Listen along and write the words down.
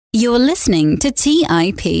You're listening to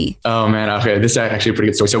TIP. Oh man, okay. This is actually a pretty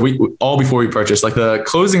good story. So we all before we purchased, like the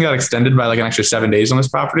closing got extended by like an extra 7 days on this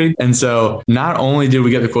property. And so not only did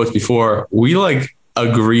we get the quotes before, we like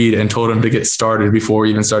agreed and told him to get started before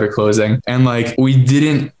we even started closing. And like, we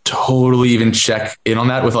didn't totally even check in on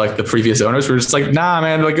that with like the previous owners. We're just like, nah,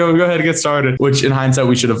 man, like go ahead and get started, which in hindsight,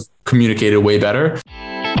 we should have communicated way better.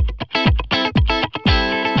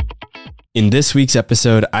 In this week's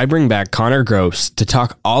episode, I bring back Connor Gross to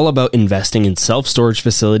talk all about investing in self-storage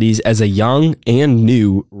facilities as a young and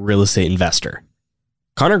new real estate investor.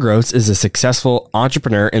 Connor Gross is a successful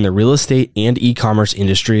entrepreneur in the real estate and e-commerce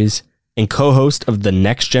industries and co-host of the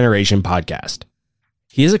Next Generation podcast.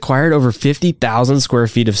 He has acquired over 50,000 square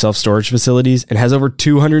feet of self-storage facilities and has over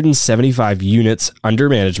 275 units under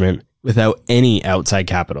management without any outside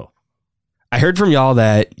capital. I heard from y'all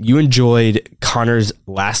that you enjoyed Connor's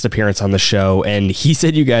last appearance on the show, and he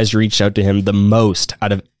said you guys reached out to him the most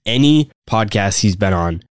out of any podcast he's been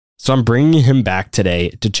on. So I'm bringing him back today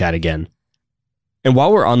to chat again. And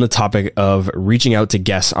while we're on the topic of reaching out to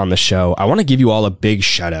guests on the show, I want to give you all a big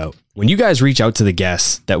shout out. When you guys reach out to the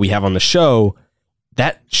guests that we have on the show,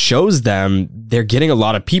 that shows them they're getting a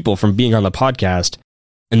lot of people from being on the podcast.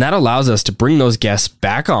 And that allows us to bring those guests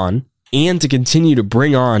back on and to continue to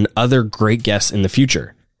bring on other great guests in the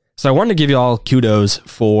future. So I wanted to give you all kudos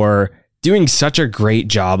for doing such a great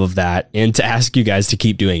job of that and to ask you guys to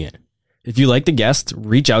keep doing it. If you like the guests,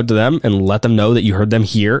 reach out to them and let them know that you heard them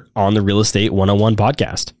here on the Real Estate 101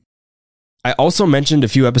 podcast. I also mentioned a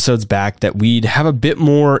few episodes back that we'd have a bit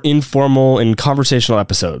more informal and conversational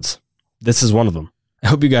episodes. This is one of them. I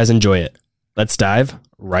hope you guys enjoy it. Let's dive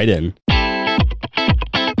right in.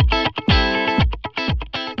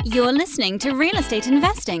 You're listening to Real Estate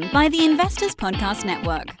Investing by the Investors Podcast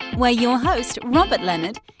Network, where your host, Robert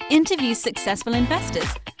Leonard, interviews successful investors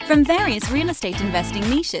from various real estate investing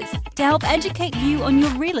niches to help educate you on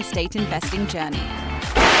your real estate investing journey.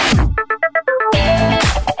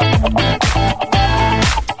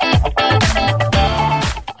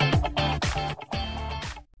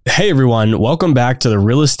 Hey everyone, welcome back to the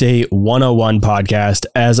Real Estate 101 podcast.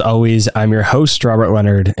 As always, I'm your host, Robert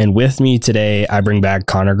Leonard, and with me today, I bring back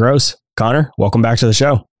Connor Gross. Connor, welcome back to the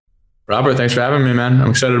show. Robert, thanks for having me, man. I'm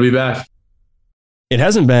excited to be back. It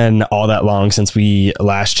hasn't been all that long since we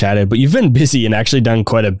last chatted, but you've been busy and actually done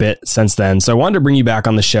quite a bit since then. So I wanted to bring you back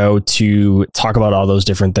on the show to talk about all those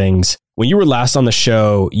different things. When you were last on the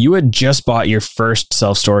show, you had just bought your first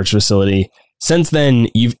self-storage facility. Since then,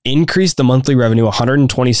 you've increased the monthly revenue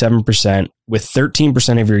 127%, with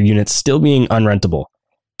 13% of your units still being unrentable.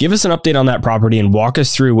 Give us an update on that property and walk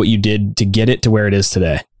us through what you did to get it to where it is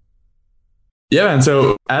today. Yeah, man.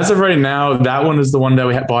 So as of right now, that one is the one that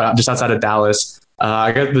we bought just outside of Dallas.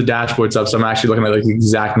 I got the dashboards up, so I'm actually looking at like the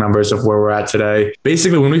exact numbers of where we're at today.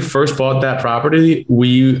 Basically, when we first bought that property,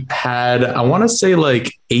 we had, I want to say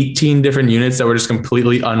like 18 different units that were just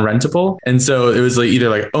completely unrentable. And so it was like either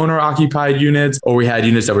like owner occupied units, or we had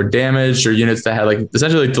units that were damaged, or units that had like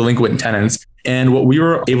essentially like delinquent tenants. And what we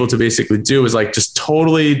were able to basically do was like just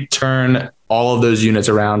totally turn all of those units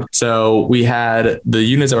around. So we had the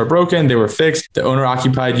units that were broken, they were fixed. The owner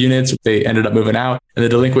occupied units, they ended up moving out. And the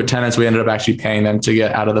delinquent tenants, we ended up actually paying them to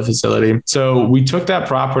get out of the facility. So we took that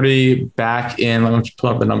property back in, let me pull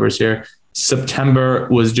up the numbers here. September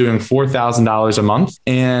was doing $4,000 a month.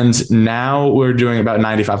 And now we're doing about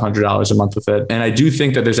 $9,500 a month with it. And I do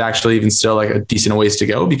think that there's actually even still like a decent ways to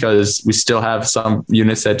go, because we still have some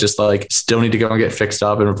units that just like still need to go and get fixed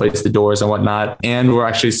up and replace the doors and whatnot. And we're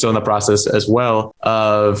actually still in the process as well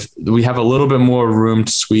of, we have a little bit more room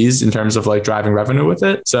to squeeze in terms of like driving revenue with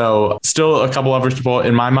it. So still a couple levers to pull.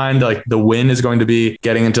 In my mind, like the win is going to be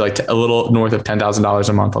getting into like a little north of $10,000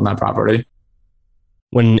 a month on that property.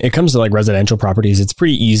 When it comes to like residential properties, it's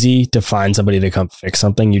pretty easy to find somebody to come fix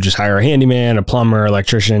something. You just hire a handyman, a plumber,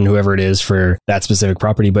 electrician, whoever it is for that specific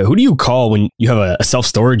property. But who do you call when you have a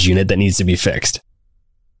self-storage unit that needs to be fixed?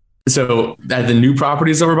 So at the new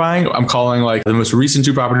properties that we're buying, I'm calling like the most recent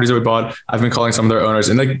two properties that we bought. I've been calling some of their owners,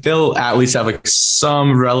 and like they'll at least have like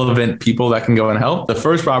some relevant people that can go and help. The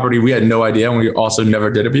first property, we had no idea, and we also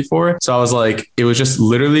never did it before. So I was like, it was just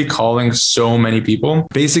literally calling so many people.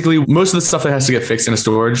 Basically, most of the stuff that has to get fixed in a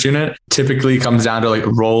storage unit typically comes down to like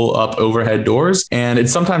roll up overhead doors. And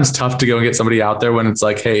it's sometimes tough to go and get somebody out there when it's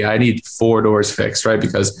like, hey, I need 4 doors fixed, right?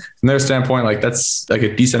 Because from their standpoint, like that's like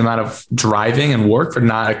a decent amount of driving and work for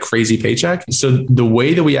not a crazy paycheck. So the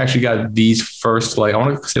way that we actually got these first, like, I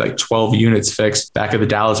want to say like 12 units fixed back at the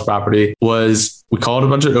Dallas property was we called a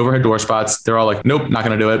bunch of overhead door spots. They're all like, nope, not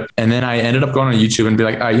going to do it. And then I ended up going on YouTube and be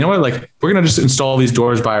like, all right, you know what? Like, we're going to just install these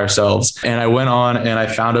doors by ourselves. And I went on and I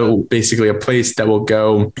found basically a place that will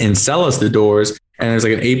go and sell us the doors. And there's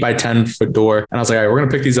like an 8x10 door. And I was like, all right, we're going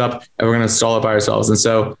to pick these up and we're going to install it by ourselves. And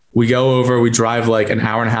so we go over, we drive like an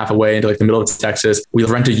hour and a half away into like the middle of Texas. We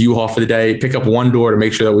rent a U-Haul for the day, pick up one door to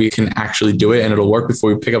make sure that we can actually do it and it'll work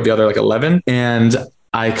before we pick up the other like 11. And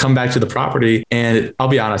I come back to the property and I'll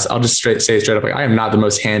be honest, I'll just say straight up, like, I am not the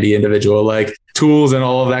most handy individual. Like, tools and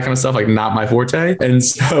all of that kind of stuff, like, not my forte. And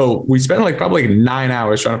so we spent like probably 9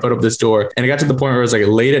 hours trying to put up this door. And it got to the point where it was like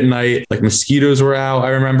late at night, like mosquitoes were out. I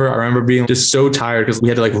remember being just so tired because we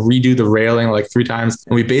had to like redo the railing like 3 times.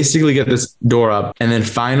 And we basically get this door up. And then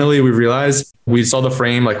finally we realized we saw the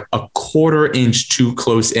frame like a 1/4 inch too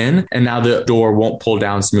close in. And now the door won't pull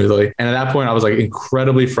down smoothly. And at that point I was like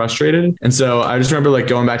incredibly frustrated. And so I just remember like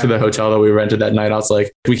going back to the hotel that we rented that night. I was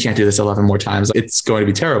like, we can't do this 11 more times. It's going to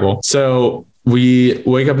be terrible. So we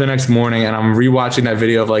wake up the next morning and I'm rewatching that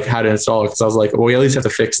video of like how to install it. Cause I was like, well, we at least have to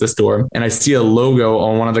fix this door. And I see a logo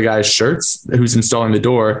on one of the guy's shirts who's installing the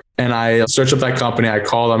door. And I searched up that company. I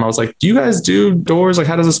called them. I was like, do you guys do doors? Like,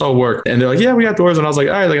 how does this all work? And they're like, yeah, we got doors. And I was like,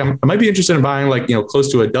 all right, like I might be interested in buying like,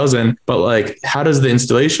 close to a dozen, but like, how does the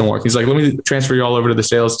installation work? He's like, let me transfer you all over to the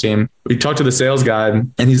sales team. We talked to the sales guy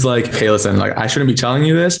and he's like, hey, listen, like I shouldn't be telling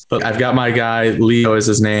you this, but I've got my guy, Leo is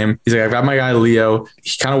his name. He's like, I've got my guy, Leo.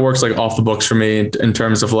 He kind of works like off the books for me in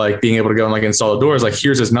terms of like being able to go and like install the doors. Like,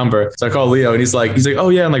 here's his number. So I call Leo and he's like, oh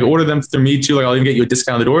yeah. And like order them through me too. Like I'll even get you a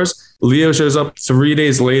discount on the doors. Leo shows up 3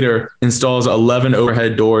 days later, installs 11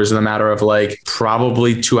 overhead doors in a matter of like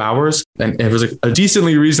probably 2 hours. And it was like a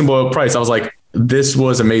decently reasonable price. I was like, this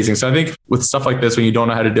was amazing. So I think with stuff like this, when you don't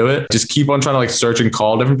know how to do it, just keep on trying to like search and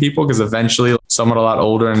call different people because eventually someone a lot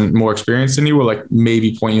older and more experienced than you will like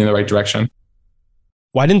maybe point you in the right direction.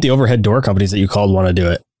 Why didn't the overhead door companies that you called want to do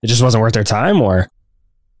it? It just wasn't worth their time, or?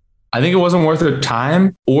 I think it wasn't worth their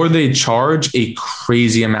time, or they charge a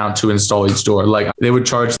crazy amount to install each door. Like they would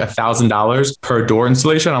charge $1,000 per door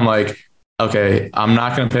installation. I'm like, okay, I'm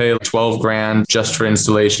not going to pay $12,000 just for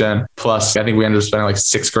installation. Plus I think we ended up spending like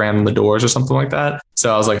 $6,000 on the doors or something like that.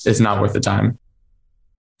 So I was like, it's not worth the time.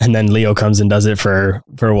 And then Leo comes and does it for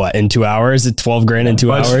what, in 2 hours? It's $12,000 in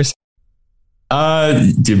 2 hours?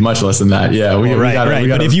 Dude, much less than that. Yeah. Right.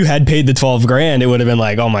 But if you had paid the $12,000, it would have been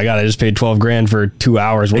like, oh my God, I just paid $12,000 for 2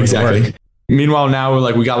 hours worth of work. Meanwhile,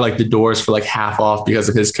 now we got like the doors for like half off because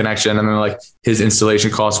of his connection. And then like his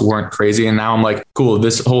installation costs weren't crazy. And now I'm like, cool,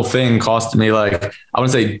 this whole thing cost me like, I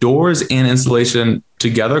would say doors and installation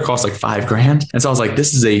together cost like $5,000. And so I was like,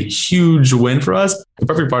 this is a huge win for us. The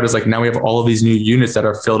perfect part is like, now we have all of these new units that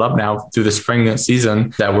are filled up now through the spring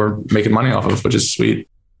season that we're making money off of, which is sweet.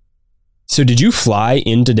 So did you fly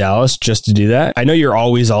into Dallas just to do that? I know you're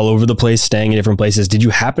always all over the place, staying in different places. Did you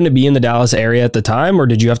happen to be in the Dallas area at the time, or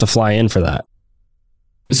did you have to fly in for that?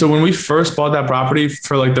 So when we first bought that property,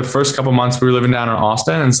 for like the first couple months, we were living down in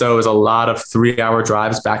Austin. And so it was a lot of 3-hour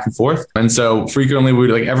drives back and forth. And so frequently we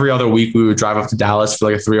would like every other week, we would drive up to Dallas for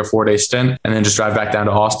like a 3 or 4 day stint and then just drive back down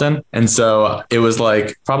to Austin. And so it was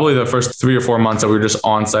like probably the first 3 or 4 months that we were just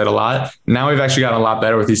on site a lot. Now we've actually gotten a lot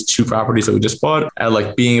better with these 2 properties that we just bought at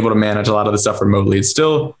like being able to manage a lot of the stuff remotely. It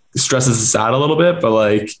still stresses us out a little bit, but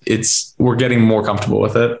like we're getting more comfortable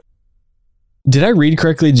with it. Did I read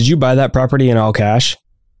correctly? Did you buy that property in all cash?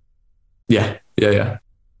 Yeah.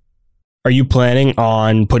 Are you planning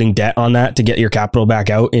on putting debt on that to get your capital back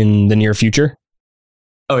out in the near future?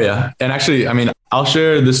 Oh yeah. And actually, I mean, I'll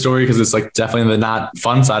share this story because it's like definitely the not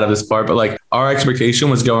fun side of this part, but like our expectation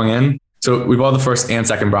was going in. So we bought the first and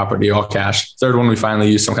second property all cash. Third one, we finally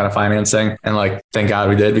used some kind of financing, and like, thank God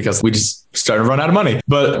we did because we just started to run out of money.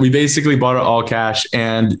 But we basically bought it all cash.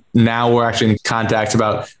 And now we're actually in contact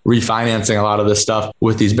about refinancing a lot of this stuff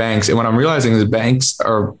with these banks. And what I'm realizing is banks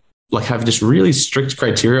are like have just really strict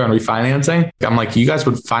criteria on refinancing. I'm like, you guys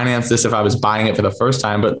would finance this if I was buying it for the first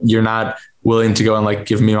time, but you're not willing to go and like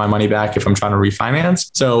give me my money back if I'm trying to refinance.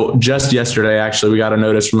 So just yesterday, actually, we got a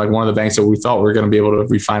notice from like one of the banks that we thought we were going to be able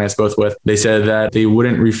to refinance both with. They said that they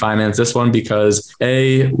wouldn't refinance this one because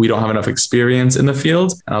we don't have enough experience in the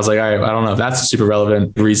field. And I was like, all right, I don't know if that's a super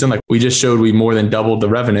relevant reason. Like we just showed we more than doubled the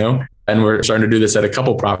revenue. And we're starting to do this at a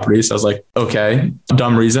couple properties. So I was like, okay,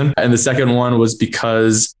 dumb reason. And the second one was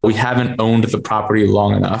because we haven't owned the property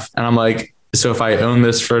long enough. And I'm like, so if I own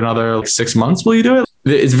this for another like 6 months, will you do it?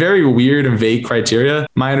 It's very weird and vague criteria.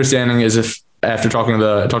 My understanding is if after talking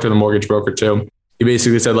to the mortgage broker too, he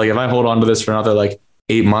basically said like, if I hold on to this for another like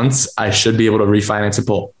 8 months, I should be able to refinance and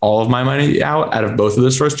pull all of my money out of both of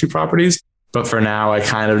those first two properties. But for now, I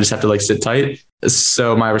kind of just have to like sit tight.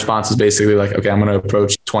 So my response is basically like, okay, I'm going to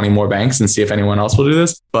approach 20 more banks and see if anyone else will do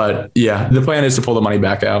this. But yeah, the plan is to pull the money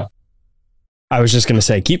back out. I was just going to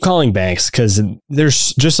say, keep calling banks, because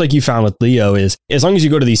there's, just like you found with Leo, is as long as you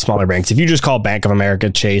go to these smaller banks, if you just call Bank of America,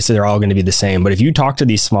 Chase, they're all going to be the same. But if you talk to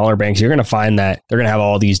these smaller banks, you're going to find that they're going to have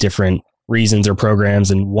all these different reasons or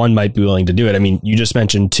programs, and one might be willing to do it. I mean, you just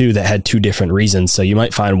mentioned two that had two different reasons. So you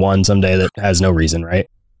might find one someday that has no reason, right?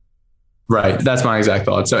 Right. That's my exact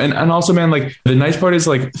thought. So, and also, man, like the nice part is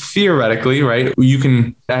like theoretically, right?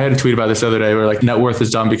 I had a tweet about this the other day where like net worth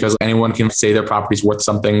is done because anyone can say their property's worth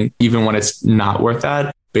something, even when it's not worth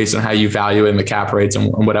that, based on how you value it and the cap rates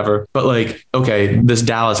and whatever. But like, okay, this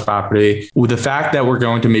Dallas property, with the fact that we're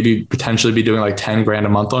going to maybe potentially be doing like 10 grand a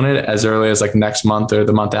month on it as early as like next month or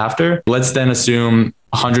the month after, let's then assume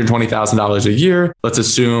 $120,000 a year. Let's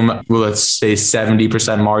assume, well, let's say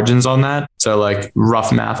 70% margins on that. So like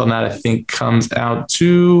rough math on that, I think comes out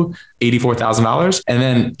to $84,000. And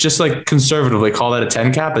then just like conservatively call that a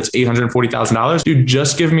 10 cap. That's $840,000. Dude,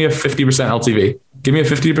 just give me a 50% LTV. Give me a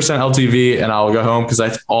 50% LTV and I'll go home because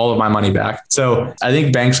that's all of my money back. So I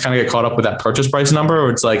think banks kind of get caught up with that purchase price number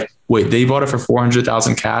where it's like, wait, they bought it for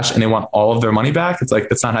 $400,000 cash and they want all of their money back. It's like,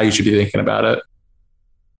 that's not how you should be thinking about it.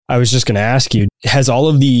 I was just going to ask you, has all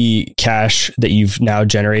of the cash that you've now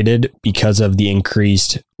generated because of the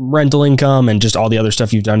increased rental income and just all the other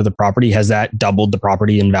stuff you've done to the property, has that doubled the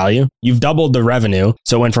property in value? You've doubled the revenue.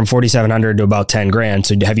 So it went from 4,700 to about 10 grand.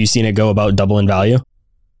 So have you seen it go about double in value?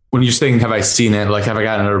 When you're saying, have I seen it? Like, have I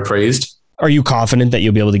gotten it appraised? Are you confident that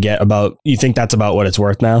you'll be able to get you think that's about what it's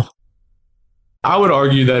worth now? I would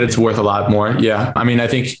argue that it's worth a lot more. Yeah. I mean, I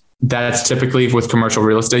think that's typically with commercial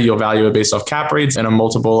real estate, you'll value it based off cap rates and a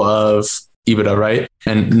multiple of EBITDA, right?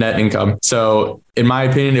 And net income. So in my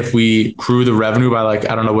opinion, if we grew the revenue by like,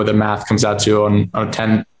 I don't know what the math comes out to on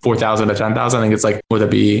 4,000 to 10,000, I think it's like, would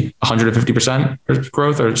it be 150%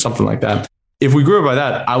 growth or something like that? If we grew it by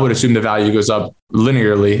that, I would assume the value goes up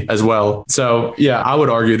linearly as well. So yeah, I would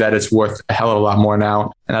argue that it's worth a hell of a lot more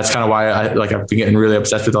now. And that's kind of why I've been getting really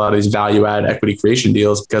obsessed with a lot of these value add equity creation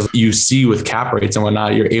deals, because you see with cap rates and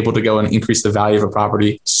whatnot, you're able to go and increase the value of a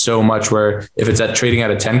property so much where if it's trading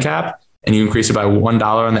at a 10 cap and you increase it by $1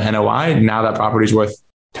 on the NOI, now that property is worth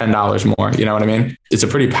 $10 more. You know what I mean? It's a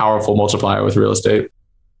pretty powerful multiplier with real estate.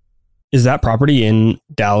 Is that property in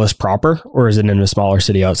Dallas proper, or is it in a smaller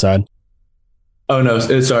city outside? Oh, no,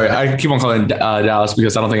 sorry. I keep on calling it Dallas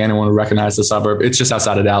because I don't think anyone would recognize the suburb. It's just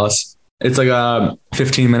outside of Dallas. It's like a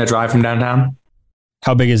 15-minute drive from downtown.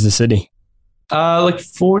 How big is the city? Like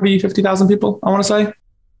 50,000 people, I want to say.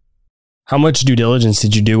 How much due diligence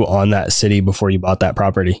did you do on that city before you bought that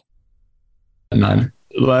property? None.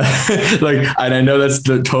 And I know that's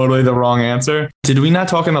totally the wrong answer. Did we not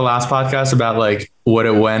talk in the last podcast about like what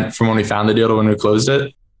it went from when we found the deal to when we closed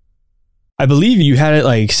it? I believe you had it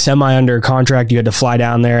like semi under contract. You had to fly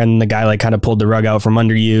down there and the guy like kind of pulled the rug out from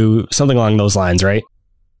under you, something along those lines, right?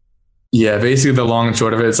 Yeah, basically the long and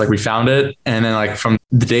short of it, it's like we found it. And then like from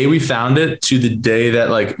the day we found it to the day that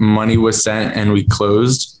like money was sent and we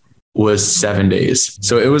closed was 7 days.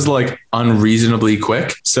 So it was like unreasonably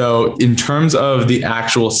quick. So in terms of the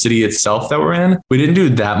actual city itself that we're in, we didn't do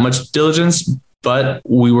that much diligence, but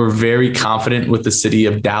we were very confident with the city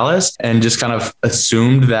of Dallas and just kind of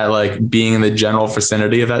assumed that like being in the general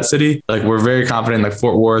vicinity of that city, like we're very confident in like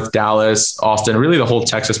Fort Worth, Dallas, Austin, really the whole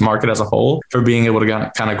Texas market as a whole for being able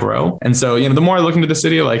to kind of grow. And so, the more I look into the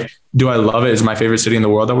city, like, do I love it? Is it my favorite city in the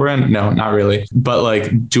world that we're in? No, not really. But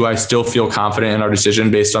like, do I still feel confident in our decision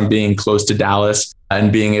based on being close to Dallas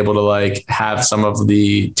and being able to like have some of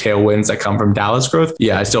the tailwinds that come from Dallas growth?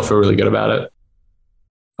 Yeah, I still feel really good about it.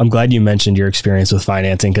 I'm glad you mentioned your experience with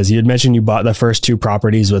financing, because you had mentioned you bought the first two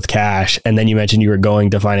properties with cash and then you mentioned you were going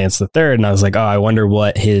to finance the third. And I was like, oh, I wonder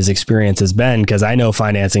what his experience has been, because I know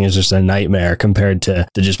financing is just a nightmare compared to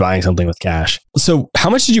just buying something with cash. So how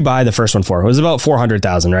much did you buy the first one for? It was about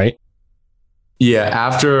 400,000, right? Yeah.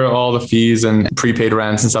 After all the fees and prepaid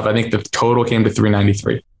rents and stuff, I think the total came to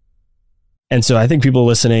 393. And so I think people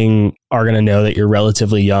listening are going to know that you're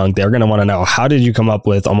relatively young. They're going to want to know, how did you come up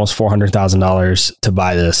with almost $400,000 to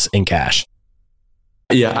buy this in cash?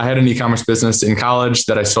 Yeah, I had an e-commerce business in college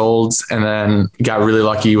that I sold and then got really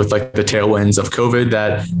lucky with like the tailwinds of COVID,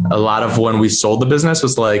 that a lot of when we sold the business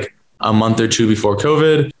was like a month or two before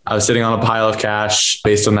COVID. I was sitting on a pile of cash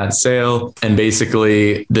based on that sale. And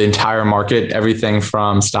basically the entire market, everything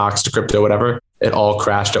from stocks to crypto, whatever, it all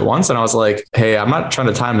crashed at once. And I was like, hey, I'm not trying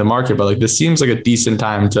to time the market, but like this seems like a decent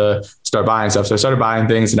time to start buying stuff. So I started buying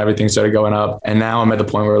things and everything started going up. And now I'm at the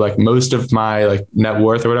point where like most of my like net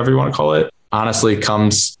worth or whatever you want to call it, honestly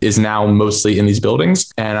is now mostly in these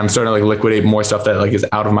buildings. And I'm starting to like liquidate more stuff that like is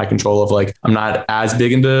out of my control of like, I'm not as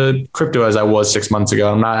big into crypto as I was 6 months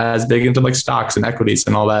ago. I'm not as big into like stocks and equities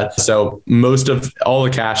and all that. So most of all the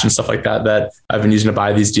cash and stuff like that I've been using to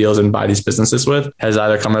buy these deals and buy these businesses with has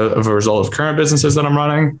either come as a result of current businesses that I'm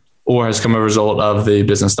running or has come as a result of the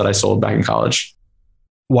business that I sold back in college.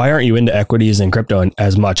 Why aren't you into equities and crypto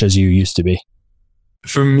as much as you used to be?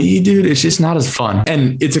 For me, dude, it's just not as fun.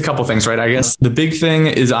 And it's a couple things, right? I guess the big thing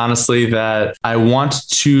is honestly that I want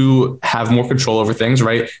to have more control over things,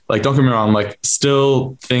 right? Like, don't get me wrong, like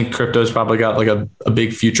still think crypto's probably got like a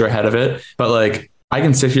big future ahead of it. But like, I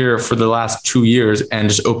can sit here for the last 2 years and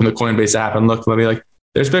just open the Coinbase app and look, let me like,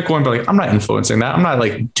 there's Bitcoin, but like, I'm not influencing that. I'm not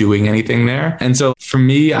like doing anything there. And so for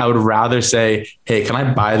me, I would rather say, hey, can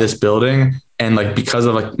I buy this building? And like, because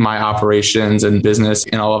of like my operations and business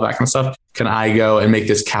and all of that kind of stuff, can I go and make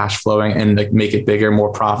this cash flowing and like make it bigger,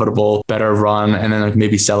 more profitable, better run, and then like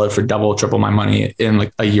maybe sell it for double, triple my money in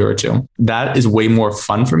like a year or two? That is way more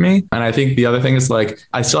fun for me. And I think the other thing is like,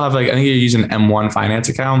 I still have like, I think you use an M1 finance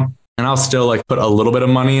account. And I'll still like put a little bit of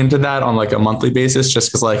money into that on like a monthly basis, just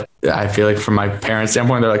because like I feel like from my parents'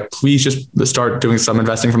 standpoint, they're like, please just start doing some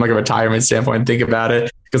investing from like a retirement standpoint. Think about it,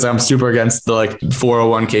 because I'm super against the like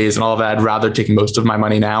 401ks and all of that. I'd rather take most of my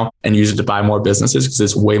money now and use it to buy more businesses because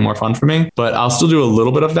it's way more fun for me. But I'll still do a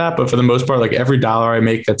little bit of that. But for the most part, like every dollar I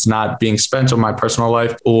make that's not being spent on my personal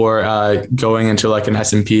life or going into like an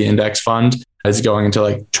S&P index fund is going into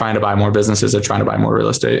like trying to buy more businesses or trying to buy more real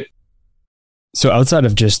estate. So outside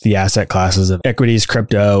of just the asset classes of equities,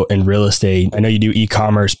 crypto, and real estate, I know you do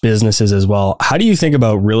e-commerce businesses as well. How do you think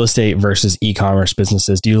about real estate versus e-commerce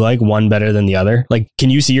businesses? Do you like one better than the other? Like, can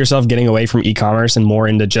you see yourself getting away from e-commerce and more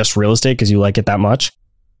into just real estate because you like it that much?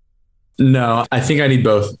 No, I think I need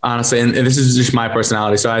both, honestly. And this is just my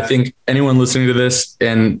personality. So I think anyone listening to this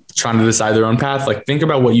and trying to decide their own path, like think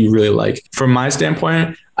about what you really like. From my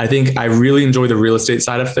standpoint, I think I really enjoy the real estate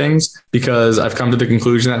side of things because I've come to the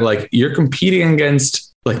conclusion that like you're competing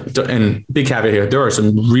against like, and big caveat here, there are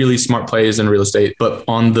some really smart players in real estate, but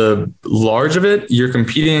on the large of it, you're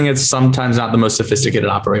competing against sometimes not the most sophisticated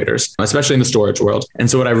operators, especially in the storage world.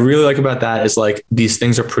 And so what I really like about that is like these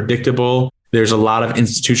things are predictable. There's a lot of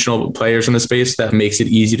institutional players in the space that makes it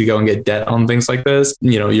easy to go and get debt on things like this.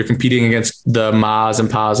 You know, you're competing against the Ma's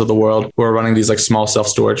and Pa's of the world who are running these like small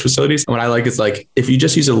self-storage facilities. And what I like is like, if you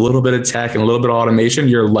just use a little bit of tech and a little bit of automation,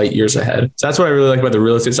 you're light years ahead. So that's what I really like about the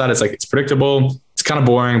real estate side. It's like, it's predictable. It's kind of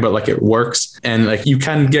boring, but like it works. And like you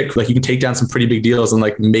can get, like you can take down some pretty big deals and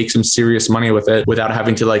like make some serious money with it without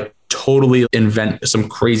having to like totally invent some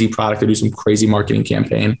crazy product or do some crazy marketing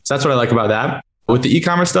campaign. So that's what I like about that. With the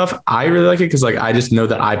e-commerce stuff, I really like it because like I just know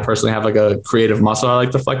that I personally have like a creative muscle I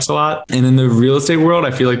like to flex a lot. And in the real estate world,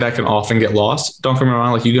 I feel like that can often get lost. Don't get me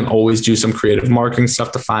wrong, like you can always do some creative marketing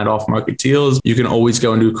stuff to find off-market deals. You can always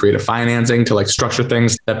go and do creative financing to like structure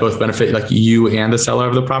things that both benefit like you and the seller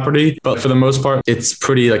of the property. But for the most part, it's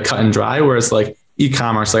pretty like cut and dry. Whereas like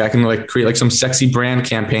e-commerce, like I can like create like some sexy brand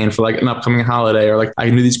campaign for like an upcoming holiday, or like I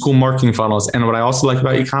can do these cool marketing funnels. And what I also like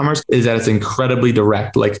about e-commerce is that it's incredibly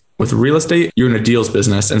direct. Like with real estate, you're in a deals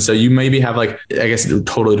business. And so you maybe have like, I guess it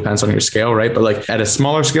totally depends on your scale, right? But like at a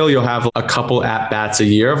smaller scale, you'll have a couple at bats a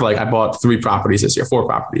year of like, I bought 3 properties this year, 4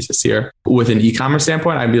 properties this year. With an e-commerce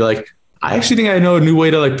standpoint, I'd be like, I actually think I know a new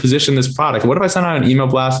way to like position this product. What if I send out an email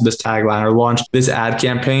blast with this tagline or launch this ad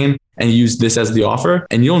campaign and use this as the offer?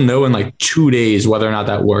 And you'll know in like 2 days whether or not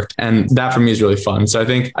that worked. And that for me is really fun. So I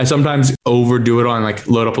think I sometimes overdo it on like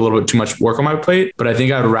load up a little bit too much work on my plate, but I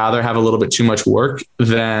think I'd rather have a little bit too much work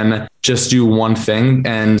than just do one thing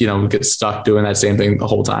and, you know, get stuck doing that same thing the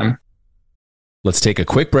whole time. Let's take a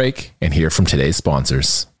quick break and hear from today's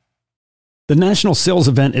sponsors. The national sales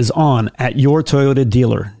event is on at your Toyota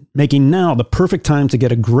dealer, making now the perfect time to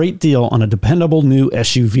get a great deal on a dependable new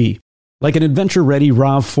SUV. Like an adventure-ready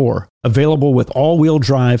RAV4, available with all-wheel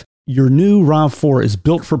drive, your new RAV4 is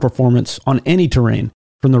built for performance on any terrain,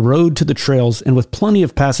 from the road to the trails, and with plenty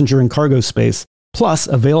of passenger and cargo space, plus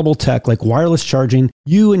available tech like wireless charging,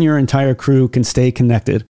 you and your entire crew can stay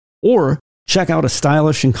connected. Or check out a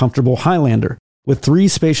stylish and comfortable Highlander, with 3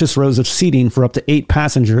 spacious rows of seating for up to 8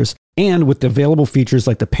 passengers, and with the available features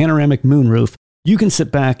like the panoramic moonroof, you can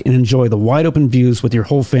sit back and enjoy the wide open views with your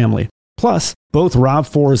whole family. Plus, both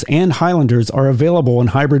RAV4s and Highlanders are available in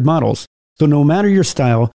hybrid models, so no matter your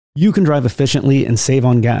style, you can drive efficiently and save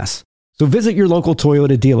on gas. So visit your local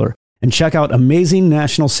Toyota dealer and check out amazing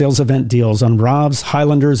national sales event deals on ROVs,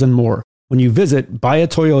 Highlanders, and more when you visit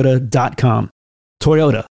buyatoyota.com.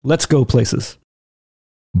 Toyota, let's go places.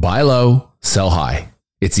 Buy low, sell high.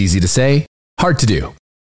 It's easy to say, hard to do.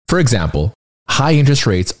 For example, high interest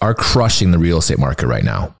rates are crushing the real estate market right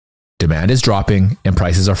now. Demand is dropping and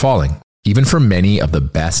prices are falling, even for many of the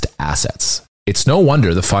best assets. It's no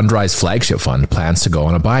wonder the Fundrise flagship fund plans to go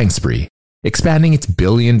on a buying spree, expanding its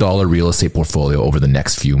billion-dollar real estate portfolio over the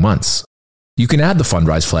next few months. You can add the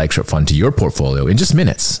Fundrise flagship fund to your portfolio in just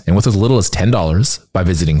minutes and with as little as $10 by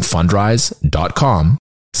visiting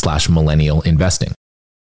fundrise.com/millennial investing.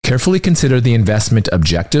 Carefully consider the investment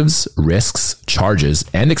objectives, risks, charges,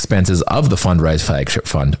 and expenses of the Fundrise flagship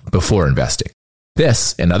fund before investing.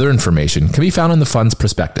 This and other information can be found in the fund's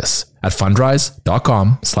prospectus at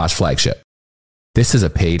fundrise.com/flagship. This is a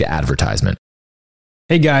paid advertisement.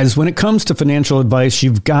 Hey guys, when it comes to financial advice,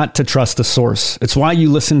 you've got to trust the source. It's why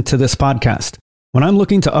you listen to this podcast. When I'm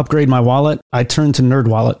looking to upgrade my wallet, I turn to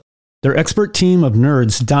NerdWallet. Their expert team of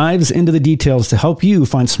nerds dives into the details to help you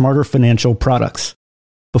find smarter financial products.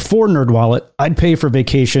 Before NerdWallet, I'd pay for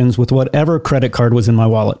vacations with whatever credit card was in my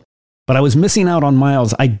wallet. But I was missing out on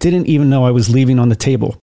miles I didn't even know I was leaving on the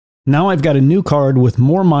table. Now I've got a new card with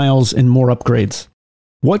more miles and more upgrades.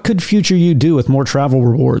 What could future you do with more travel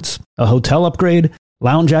rewards? A hotel upgrade?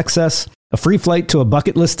 Lounge access? A free flight to a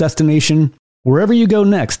bucket list destination? Wherever you go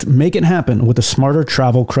next, make it happen with a smarter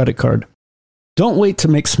travel credit card. Don't wait to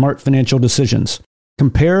make smart financial decisions.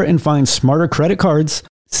 Compare and find smarter credit cards,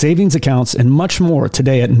 savings accounts, and much more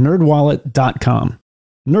today at nerdwallet.com.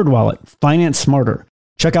 NerdWallet, finance smarter.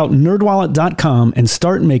 Check out nerdwallet.com and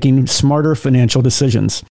start making smarter financial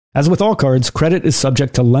decisions. As with all cards, credit is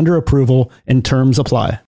subject to lender approval and terms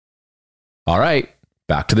apply. All right,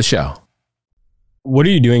 back to the show. What are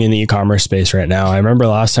you doing in the e-commerce space right now? I remember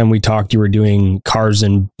last time we talked, you were doing cars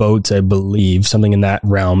and boats, I believe, something in that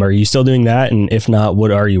realm. Are you still doing that? And if not,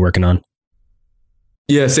 what are you working on?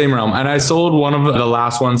 Yeah, same realm. And I sold one of the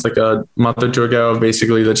last ones like a month or two ago,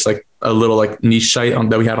 basically just like a little like niche site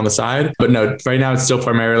that we had on the side. But no, right now it's still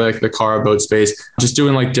primarily like the car boat space, just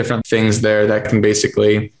doing like different things there that can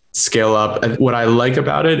basically scale up. What I like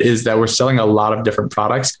about it is that we're selling a lot of different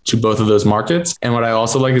products to both of those markets. And what I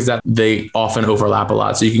also like is that they often overlap a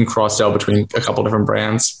lot. So you can cross sell between a couple different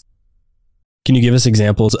brands. Can you give us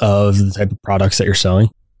examples of the type of products that you're selling?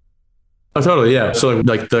 Oh, totally. Yeah. So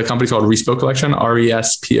like the company's called Respoke Collection,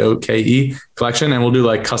 RESPOKE Collection. And we'll do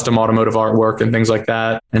like custom automotive artwork and things like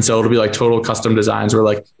that. And so it'll be like total custom designs where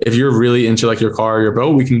like, if you're really into like your car or your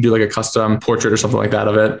boat, we can do like a custom portrait or something like that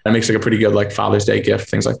of it. That makes like a pretty good like Father's Day gift,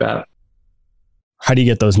 things like that. How do you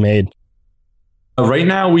get those made? Right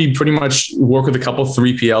now, we pretty much work with a couple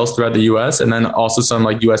 3PLs throughout the US and then also some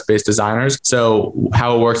like US based designers. So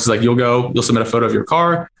how it works is like you'll submit a photo of your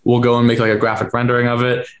car. We'll go and make like a graphic rendering of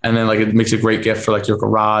it. And then like it makes a great gift for like your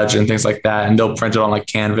garage and things like that. And they'll print it on like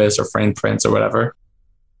canvas or frame prints or whatever.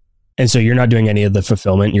 And so you're not doing any of the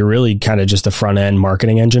fulfillment. You're really kind of just the front end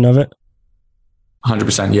marketing engine of it.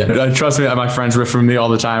 100%. Yeah. Trust me, my friends riff from me all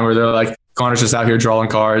the time where they're like, Connor's just out here drawing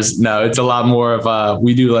cars. No, it's a lot more of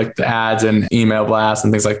we do like the ads and email blasts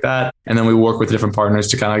and things like that. And then we work with different partners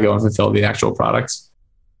to kind of go and fulfill the actual products.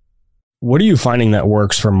 What are you finding that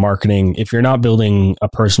works for marketing if you're not building a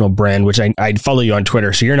personal brand, which I follow you on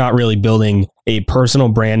Twitter. So you're not really building a personal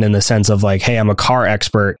brand in the sense of like, hey, I'm a car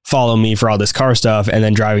expert, follow me for all this car stuff, and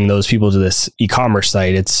then driving those people to this e-commerce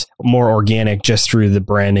site. It's more organic just through the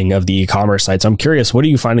branding of the e-commerce site. So I'm curious, what are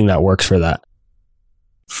you finding that works for that?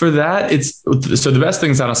 For that, so the best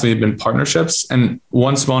things honestly have been partnerships. And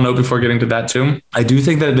one small note before getting to that too, I do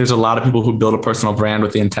think that there's a lot of people who build a personal brand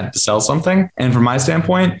with the intent to sell something. And from my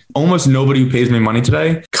standpoint, almost nobody who pays me money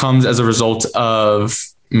today comes as a result of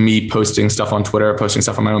me posting stuff on Twitter, posting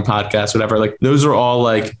stuff on my own podcast, whatever. Like those are all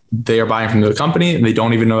like, they are buying from the company and they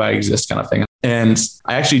don't even know I exist kind of thing. And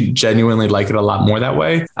I actually genuinely like it a lot more that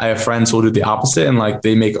way. I have friends who will do the opposite and like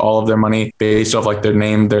they make all of their money based off like their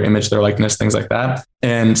name, their image, their likeness, things like that.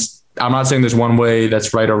 And I'm not saying there's one way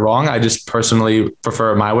that's right or wrong. I just personally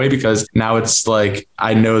prefer my way because now it's like,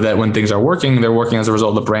 I know that when things are working, they're working as a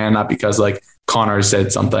result of the brand, not because like Connor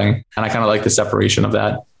said something. And I kind of like the separation of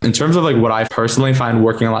that. In terms of like what I personally find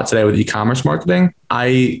working a lot today with e-commerce marketing,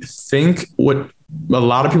 I think what a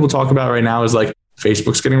lot of people talk about right now is like,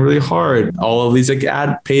 Facebook's getting really hard. All of these like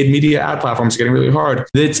paid media ad platforms are getting really hard.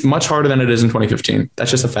 It's much harder than it is in 2015.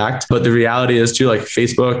 That's just a fact. But the reality is too, like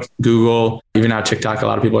Facebook, Google, even now TikTok, a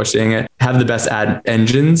lot of people are seeing it, have the best ad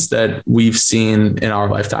engines that we've seen in our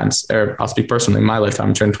lifetimes. Or I'll speak personally, in my lifetime,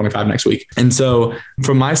 I'm turning 25 next week. And so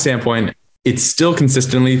from my standpoint, it's still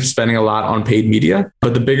consistently spending a lot on paid media.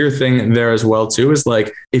 But the bigger thing there as well too is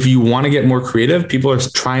like, if you want to get more creative, people are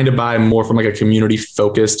trying to buy more from like a community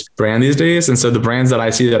focused brand these days. And so the brands that I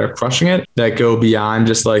see that are crushing it, that go beyond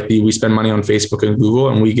just like we spend money on Facebook and Google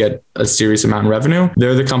and we get a serious amount of revenue.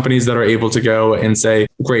 They're the companies that are able to go and say,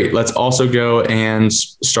 great, let's also go and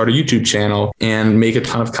start a YouTube channel and make a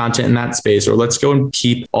ton of content in that space. Or let's go and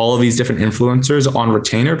keep all of these different influencers on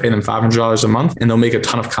retainer, pay them $500 a month, and they'll make a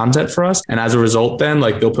ton of content for us. And as a result, then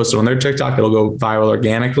like they'll post it on their TikTok, it'll go viral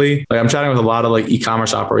organically. Like I'm chatting with a lot of like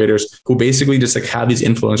e-commerce operators who basically just like have these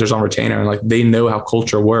influencers on retainer and like they know how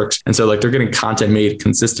culture works. And so like they're getting content made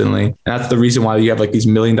consistently. And that's the reason why you have like these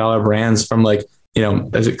 $1 million brands from like, you know,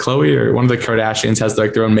 is it Chloe or one of the Kardashians has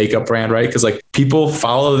like their own makeup brand, right? Because like people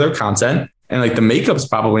follow their content. And like the makeup's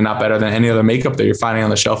probably not better than any other makeup that you're finding on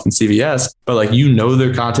the shelf in CVS, but like, you know,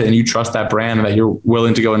 their content and you trust that brand and that you're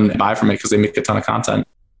willing to go and buy from it because they make a ton of content.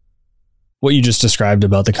 What you just described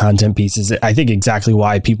about the content piece is, I think, exactly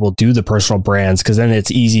why people do the personal brands, because then it's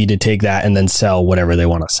easy to take that and then sell whatever they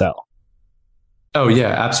want to sell. Oh yeah,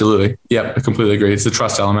 absolutely. Yep. I completely agree. It's the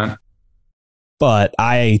trust element. But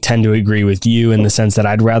I tend to agree with you in the sense that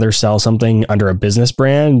I'd rather sell something under a business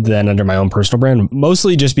brand than under my own personal brand,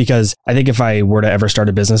 mostly just because I think if I were to ever start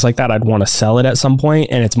a business like that, I'd want to sell it at some point,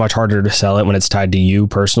 and it's much harder to sell it when it's tied to you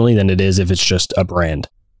personally than it is if it's just a brand.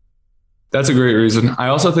 That's a great reason. I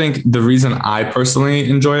also think the reason I personally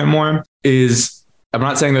enjoy it more is, I'm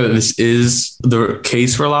not saying that this is the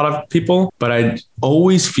case for a lot of people, but I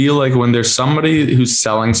always feel like when there's somebody who's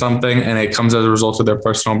selling something and it comes as a result of their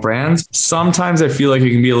personal brands, sometimes I feel like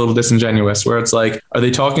it can be a little disingenuous, where it's like, are they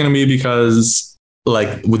talking to me because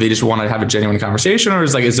like, would they just want to have a genuine conversation, or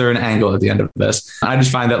is there an angle at the end of this? I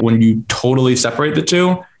just find that when you totally separate the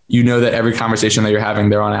two, you know that every conversation that you're having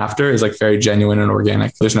there on after is like very genuine and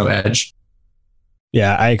organic. There's no edge.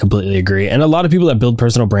 Yeah, I completely agree. And a lot of people that build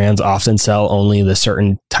personal brands often sell only the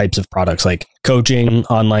certain types of products like coaching,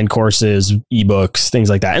 online courses, ebooks, things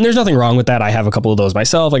like that. And there's nothing wrong with that. I have a couple of those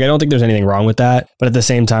myself. Like, I don't think there's anything wrong with that. But at the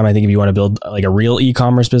same time, I think if you want to build like a real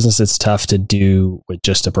e-commerce business, it's tough to do with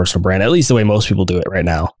just a personal brand, at least the way most people do it right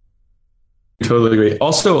now. Totally agree.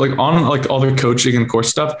 Also, like on like all the coaching and course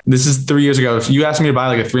stuff, this is 3 years ago. If you asked me to buy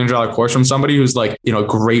like a $300 course from somebody who's like, you know, a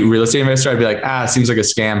great real estate investor, I'd be like, it seems like a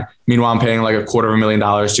scam. Meanwhile, I'm paying like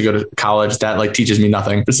 $250,000 to go to college that like teaches me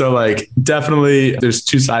nothing. So like, definitely there's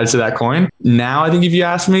two sides to that coin. Now, I think if you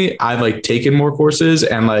ask me, I've like taken more courses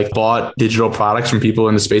and like bought digital products from people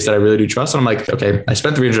in the space that I really do trust. And I'm like, okay, I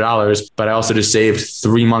spent $300, but I also just saved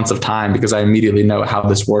 3 months of time because I immediately know how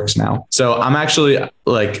this works now. So I'm actually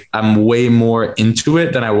like, I'm way more into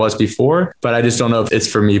it than I was before, but I just don't know if it's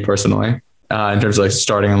for me personally in terms of like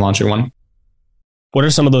starting and launching one. What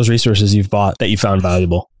are some of those resources you've bought that you found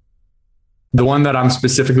valuable? The one that I'm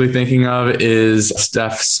specifically thinking of is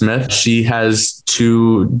Steph Smith. She has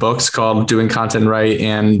 2 books called Doing Content Right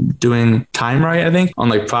and Doing Time Right, I think, on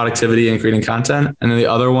like productivity and creating content. And then the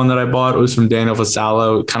other one that I bought was from Daniel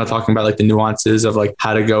Vassallo, kind of talking about like the nuances of like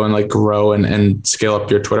how to go and like grow and scale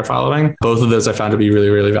up your Twitter following. Both of those I found to be really,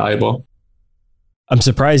 really valuable. I'm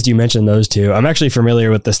surprised you mentioned those two. I'm actually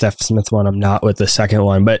familiar with the Steph Smith one. I'm not with the second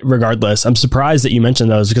one, but regardless, I'm surprised that you mentioned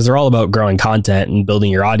those because they're all about growing content and building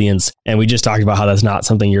your audience. And we just talked about how that's not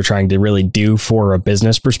something you're trying to really do for a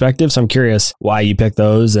business perspective. So I'm curious why you picked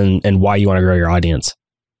those and why you want to grow your audience.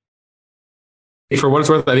 For what it's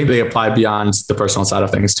worth, I think they apply beyond the personal side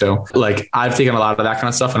of things too. Like I've taken a lot of that kind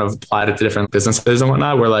of stuff and I've applied it to different businesses and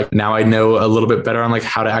whatnot, where like now I know a little bit better on like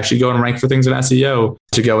how to actually go and rank for things in SEO,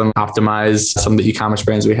 to go and optimize some of the e-commerce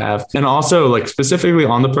brands we have. And also like specifically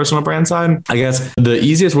on the personal brand side, I guess the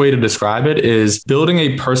easiest way to describe it is building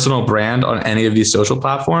a personal brand on any of these social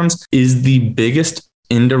platforms is the biggest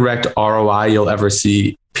indirect ROI you'll ever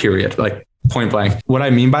see, period. Like point blank. What I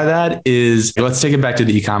mean by that is, let's take it back to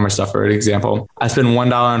the e-commerce stuff for an example. I spend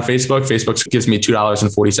 $1 on Facebook. Facebook gives me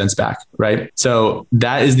 $2.40 back, right? So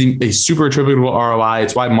that is a super attributable ROI.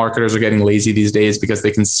 It's why marketers are getting lazy these days, because they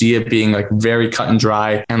can see it being like very cut and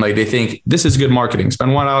dry. And like they think this is good marketing.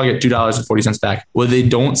 Spend $1, get $2.40 back. What they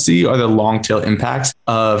don't see are the long tail impacts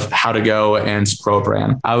of how to go and grow a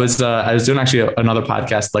brand. I was doing actually another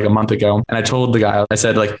podcast like a month ago, and I told the guy, I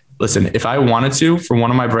said like, listen, if I wanted to for one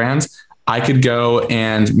of my brands, I could go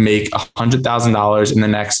and make $100,000 in the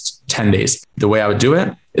next 10 days. The way I would do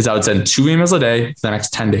it is I would send 2 emails a day for the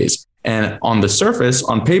next 10 days. And on the surface,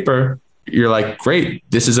 on paper, you're like, great,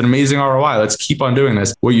 this is an amazing ROI. Let's keep on doing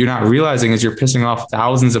this. What you're not realizing is you're pissing off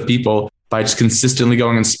thousands of people by just consistently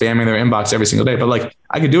going and spamming their inbox every single day. But like,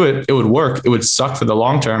 I could do it. It would work. It would suck for the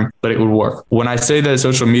long term, but it would work. When I say that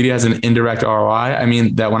social media has an indirect ROI, I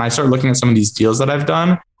mean that when I start looking at some of these deals that I've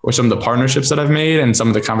done, or some of the partnerships that I've made and some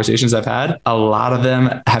of the conversations I've had, a lot of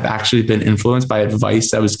them have actually been influenced by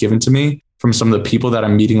advice that was given to me from some of the people that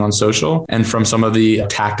I'm meeting on social and from some of the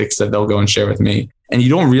tactics that they'll go and share with me. And you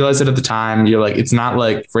don't realize it at the time. You're like, it's not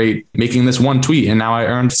like, great, making this one tweet and now I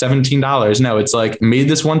earned $17. No, it's like, made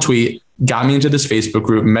this one tweet, got me into this Facebook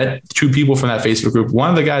group, met 2 people from that Facebook group. One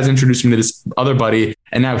of the guys introduced me to this other buddy,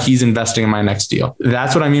 and now he's investing in my next deal.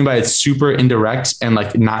 That's what I mean by it's super indirect and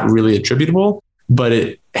like not really attributable, but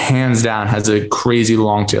it hands down has a crazy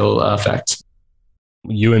long tail effect.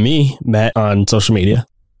 You and me met on social media.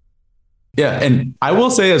 Yeah. And I will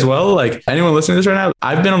say as well, like anyone listening to this right now,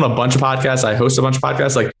 I've been on a bunch of podcasts. I host a bunch of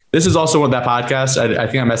podcasts. Like this is also what that podcast, I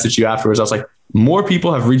think I messaged you afterwards. I was like, more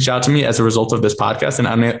people have reached out to me as a result of this podcast than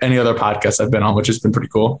any other podcast I've been on, which has been pretty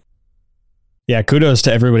cool. Yeah. Kudos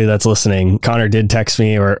to everybody that's listening. Connor did text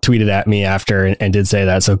me or tweeted at me after and did say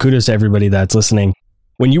that. So kudos to everybody that's listening.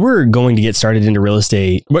 When you were going to get started into real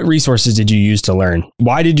estate, what resources did you use to learn?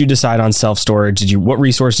 Why did you decide on self-storage? What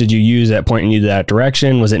resource did you use that pointed you that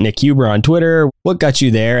direction? Was it Nick Huber on Twitter? What got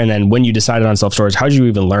you there? And then when you decided on self-storage, how did you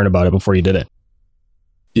even learn about it before you did it?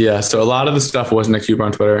 Yeah. So a lot of the stuff was Nick Huber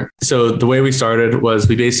on Twitter. So the way we started was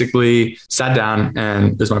we basically sat down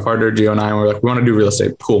and there's my partner, Gio, and I, and we're like, we want to do real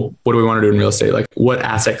estate. Cool. What do we want to do in real estate? Like what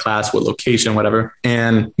asset class, what location, whatever.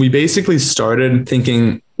 And we basically started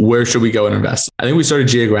thinking, where should we go and invest? I think we started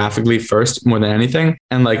geographically first more than anything.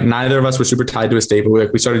 And like neither of us were super tied to a state, but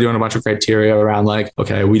we started doing a bunch of criteria around like,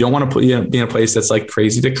 okay, we don't want to be in a place that's like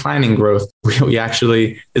crazy declining growth. We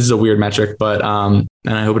actually, this is a weird metric, but, and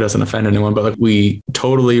I hope it doesn't offend anyone, but like we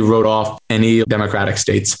totally wrote off any Democratic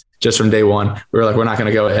states. Just from day one, we were like, we're not going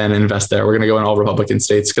to go and invest there. We're going to go in all Republican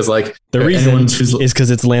states. Cause like the reason is because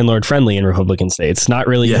it's landlord friendly in Republican states, not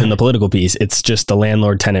really in the political piece. It's just the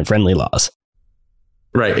landlord tenant friendly laws.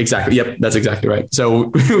 Right. Exactly. Yep. That's exactly right. So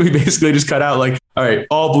we basically just cut out like, all right,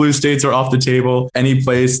 all blue states are off the table. Any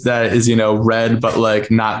place that is, red, but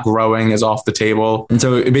like not growing is off the table. And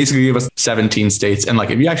so it basically gave us 17 states. And like,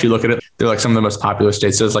 if you actually look at it, they're like some of the most popular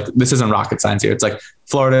states. So it's like, this isn't rocket science here. It's like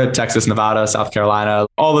Florida, Texas, Nevada, South Carolina,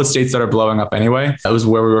 all the states that are blowing up anyway. That was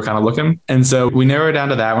where we were kind of looking. And so we narrowed it down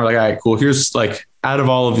to that. And we're like, all right, cool. Here's like, out of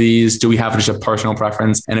all of these, do we have just a personal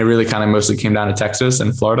preference? And it really kind of mostly came down to Texas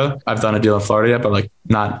and Florida. I've done a deal in Florida yet, but like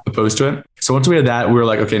not opposed to it. So once we had that, we were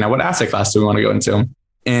like, okay, now what asset class do we want to go into?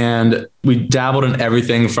 And we dabbled in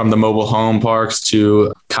everything from the mobile home parks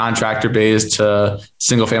to contractor based to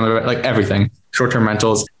single family, like everything, short-term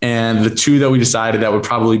rentals. And the 2 that we decided that would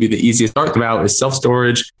probably be the easiest to start about is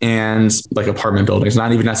self-storage and like apartment buildings,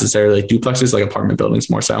 not even necessarily like duplexes, like apartment buildings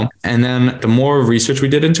more so. And then the more research we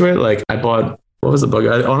did into it, like I bought, what was the book?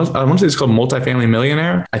 I want to say it's called Multifamily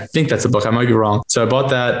Millionaire. I think that's the book. I might be wrong. So I bought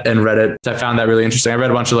that and read it. I found that really interesting. I read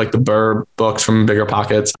a bunch of like the Burr books from Bigger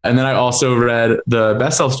Pockets. And then I also read the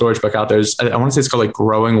best self-storage book out there. I want to say it's called like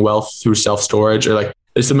Growing Wealth Through Self-Storage, or like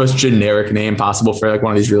it's the most generic name possible for like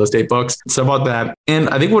one of these real estate books. So I bought that. And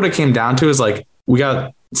I think what it came down to is like, we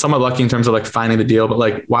got somewhat lucky in terms of like finding the deal, but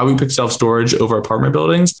like why we picked self-storage over apartment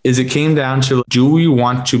buildings is it came down to, do we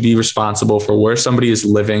want to be responsible for where somebody is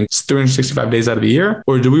living 365 days out of the year?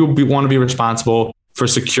 Or do we want to be responsible for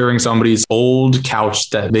securing somebody's old couch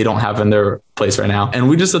that they don't have in their place right now? And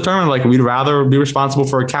we just determined like, we'd rather be responsible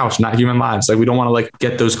for a couch, not human lives. Like we don't want to like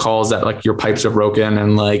get those calls that like your pipes are broken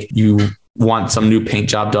and like you want some new paint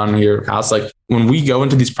job done in your house. Like when we go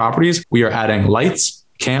into these properties, we are adding lights,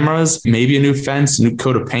 cameras, maybe a new fence, new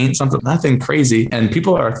coat of paint, something, nothing crazy. And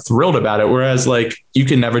people are thrilled about it. Whereas like you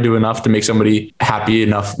can never do enough to make somebody happy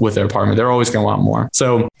enough with their apartment. They're always going to want more.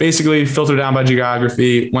 So basically filtered down by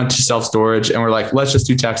geography, went to self-storage, and we're like, let's just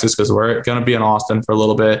do Texas because we're going to be in Austin for a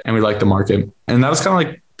little bit and we like the market. And that was kind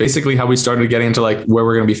of like basically how we started getting into like where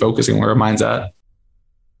we're going to be focusing, where our mind's at.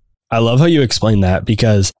 I love how you explain that,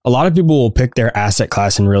 because a lot of people will pick their asset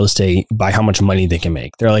class in real estate by how much money they can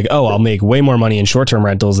make. They're like, oh, I'll make way more money in short-term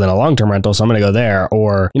rentals than a long-term rental, so I'm going to go there.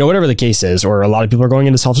 Or, whatever the case is. Or a lot of people are going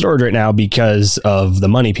into self-storage right now because of the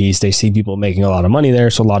money piece. They see people making a lot of money there.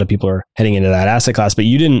 So a lot of people are heading into that asset class. But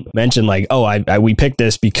you didn't mention like, oh, we picked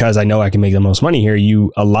this because I know I can make the most money here.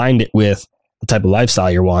 You aligned it with the type of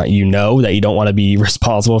lifestyle you want. You know that you don't want to be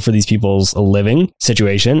responsible for these people's living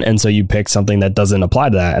situation. And so you pick something that doesn't apply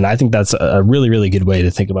to that. And I think that's a really, really good way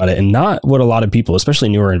to think about it, and not what a lot of people, especially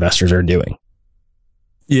newer investors, are doing.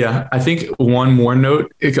 Yeah, I think one more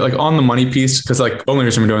note, like on the money piece, because like only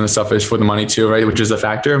reason we're doing this stuff is for the money too, right? Which is a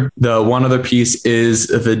factor. The one other piece is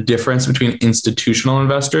the difference between institutional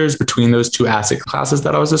investors between those two asset classes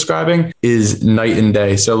that I was describing is night and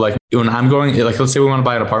day. So like when I'm going, like let's say we want to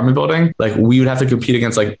buy an apartment building, like we would have to compete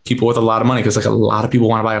against like people with a lot of money because like a lot of people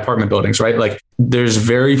want to buy apartment buildings, right? Like there's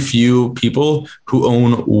very few people who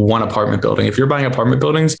own one apartment building. If you're buying apartment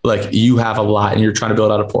buildings, like you have a lot and you're trying to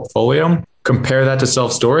build out a portfolio. Compare that to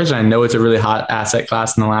self-storage. I know it's a really hot asset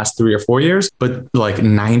class in the last 3 or 4 years, but like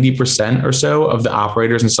 90% or so of the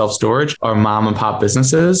operators in self-storage are mom and pop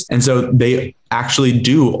businesses. And so they actually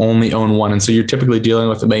do only own one. And so you're typically dealing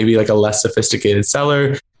with maybe like a less sophisticated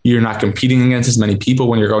seller. You're not competing against as many people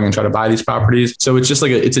when you're going and try to buy these properties. So it's just like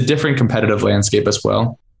it's a different competitive landscape as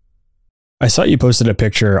well. I saw you posted a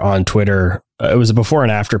picture on Twitter. It was a before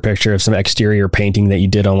and after picture of some exterior painting that you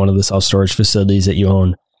did on one of the self-storage facilities that you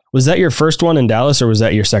own. Was that your first one in Dallas or was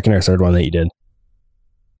that your second or third one that you did?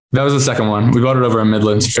 That was the second one. We bought it over in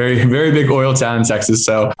Midlands, very, very big oil town in Texas.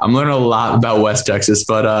 So I'm learning a lot about West Texas,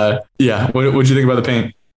 but yeah. What'd you think about the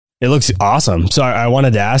paint? It looks awesome. So I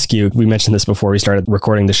wanted to ask you, we mentioned this before we started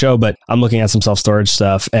recording the show, but I'm looking at some self-storage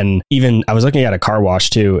stuff and even I was looking at a car wash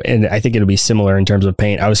too. And I think it'll be similar in terms of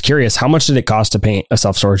paint. I was curious, how much did it cost to paint a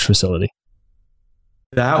self-storage facility?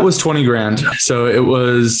 That was 20 grand. So it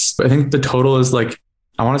was, I think the total is like,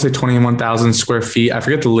 I want to say 21,000 square feet. I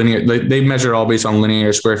forget the linear, they measure it all based on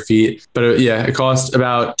linear square feet, but it cost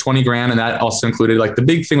about 20 grand. And that also included like the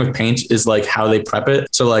big thing with paint is like how they prep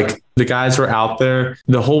it. So like the guys were out there,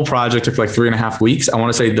 the whole project took like 3.5 weeks. I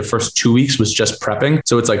want to say the first 2 weeks was just prepping.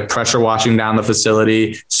 So it's like pressure washing down the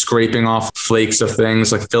facility, scraping off flakes of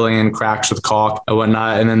things, like filling in cracks with caulk and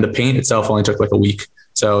whatnot. And then the paint itself only took like a week.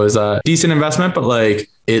 So it was a decent investment, but like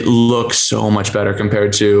it looks so much better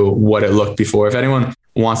compared to what it looked before. If anyone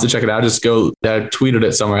wants to check it out, just go, I tweeted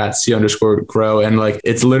it somewhere at C_grow. And like,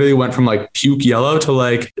 it's literally went from like puke yellow to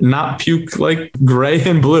like not puke, like gray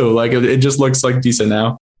and blue. Like it just looks like decent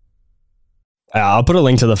now. I'll put a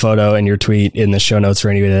link to the photo and your tweet in the show notes for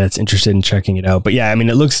anybody that's interested in checking it out. But yeah, I mean,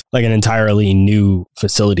 it looks like an entirely new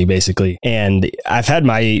facility, basically. And I've had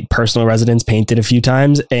my personal residence painted a few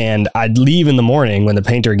times and I'd leave in the morning when the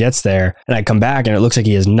painter gets there and I come back and it looks like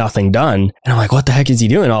he has nothing done. And I'm like, what the heck is he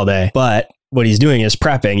doing all day? But what he's doing is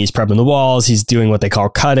prepping. He's prepping the walls. He's doing what they call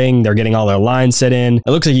cutting. They're getting all their lines set in.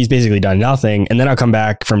 It looks like he's basically done nothing. And then I'll come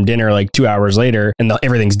back from dinner like 2 hours later and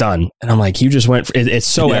everything's done. And I'm like, you just went, it's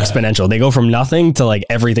so exponential. They go from nothing to like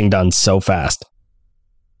everything done so fast.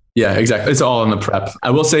 Yeah, exactly. It's all in the prep. I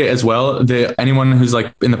will say as well, anyone who's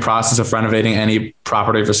like in the process of renovating any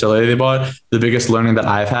property or facility they bought, the biggest learning that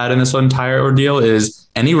I've had in this entire ordeal is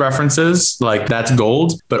any references, like that's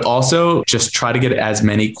gold, but also just try to get as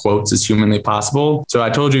many quotes as humanly possible. So I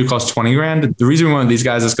told you it cost 20 grand. The reason we went with these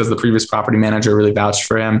guys is because the previous property manager really vouched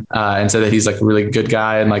for him and said that he's like a really good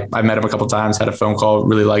guy. And like I met him a couple of times, had a phone call,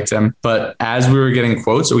 really liked him. But as we were getting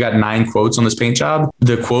quotes, so we got 9 quotes on this paint job.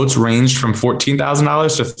 The quotes ranged from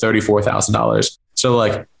 $14,000 to $34,000. So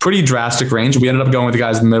like pretty drastic range. We ended up going with the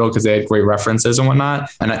guys in the middle because they had great references and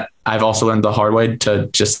whatnot. And I've also learned the hard way to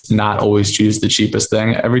just not always choose the cheapest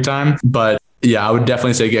thing every time. But yeah, I would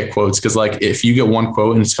definitely say get quotes because like if you get one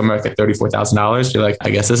quote and it's coming back at $34,000, you're like,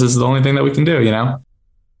 I guess this is the only thing that we can do, you know?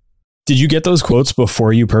 Did you get those quotes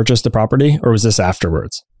before you purchased the property or was this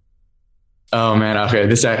afterwards? Oh man. Okay.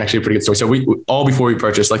 This is actually a pretty good story. So we all before we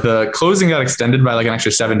purchased, like the closing got extended by like an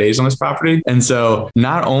extra 7 days on this property. And so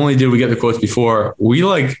not only did we get the quotes before, we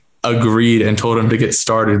like agreed and told him to get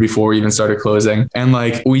started before we even started closing. And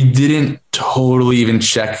like, we didn't totally even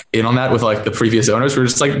check in on that with like the previous owners. We were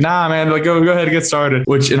just like, nah, man, like go ahead and get started,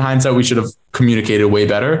 which in hindsight, we should have communicated way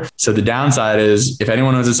better. So the downside is if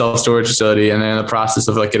anyone owns a self-storage facility and they're in the process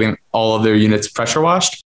of like getting all of their units pressure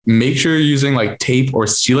washed, make sure you're using like tape or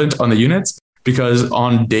sealant on the units. Because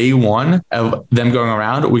on day one of them going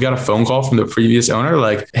around, we got a phone call from the previous owner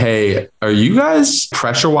like, hey, are you guys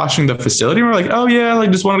pressure washing the facility? And we're like, oh yeah,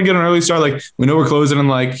 like just wanted to get an early start. Like we know we're closing in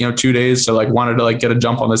like, 2 days. So like wanted to like get a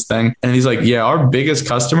jump on this thing. And he's like, yeah, our biggest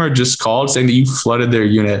customer just called saying that you flooded their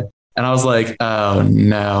unit. And I was like, oh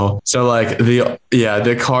no. So like the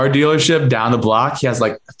car dealership down the block, he has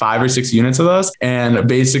like 5 or 6 units with us and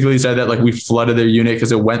basically said that like we flooded their unit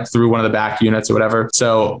because it went through one of the back units or whatever.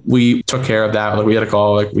 So we took care of that. Like we had a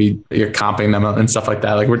call, like you're comping them and stuff like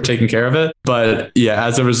that. Like we're taking care of it. But yeah,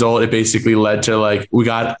 as a result, it basically led to like, we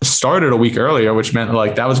got started a week earlier, which meant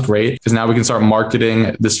like that was great because now we can start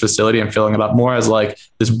marketing this facility and filling it up more as like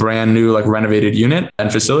this brand new, like renovated unit and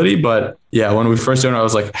facility. But yeah, when we first owned it, I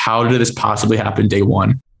was like, how did this possibly happen day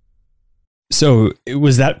one? So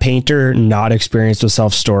was that painter not experienced with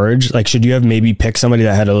self-storage? Like, should you have maybe picked somebody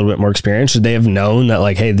that had a little bit more experience? Should they have known that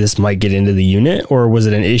like, hey, this might get into the unit, or was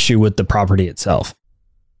it an issue with the property itself?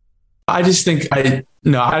 I just think I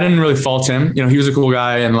didn't really fault him. He was a cool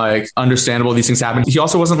guy and like understandable. These things happen. He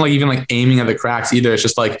also wasn't like even like aiming at the cracks either. It's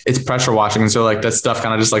just like it's pressure washing. And so like that stuff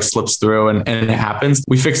kind of just like slips through and it happens.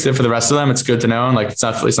 We fixed it for the rest of them. It's good to know. And like, it's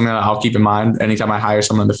definitely something that I'll keep in mind anytime I hire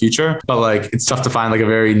someone in the future. But like, it's tough to find like a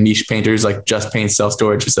very niche painter who's like just paints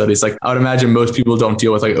self-storage facilities. Like I would imagine most people don't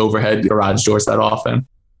deal with like overhead garage doors that often.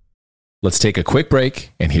 Let's take a quick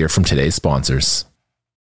break and hear from today's sponsors.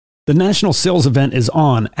 The national sales event is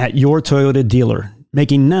on at your Toyota dealer,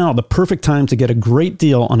 making now the perfect time to get a great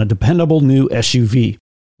deal on a dependable new SUV.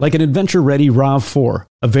 Like an adventure-ready RAV4,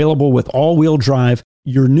 available with all-wheel drive,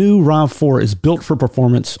 your new RAV4 is built for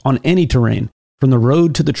performance on any terrain, from the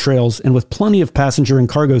road to the trails, and with plenty of passenger and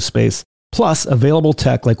cargo space, plus available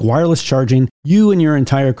tech like wireless charging, you and your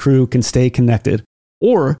entire crew can stay connected.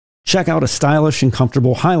 Or check out a stylish and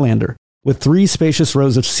comfortable Highlander, with 3 spacious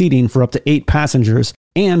rows of seating for up to 8 passengers,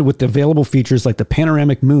 and with the available features like the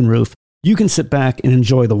panoramic moonroof, you can sit back and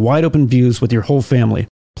enjoy the wide open views with your whole family.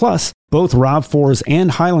 Plus, both RAV4s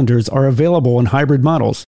and Highlanders are available in hybrid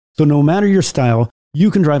models, so no matter your style,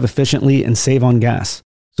 you can drive efficiently and save on gas.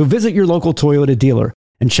 So visit your local Toyota dealer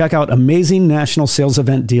and check out amazing national sales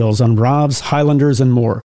event deals on RAVs, Highlanders, and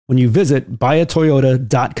more when you visit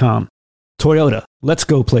buyatoyota.com. Toyota, let's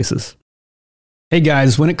go places. Hey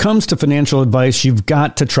guys, when it comes to financial advice, you've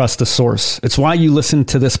got to trust the source. It's why you listen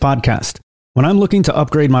to this podcast. When I'm looking to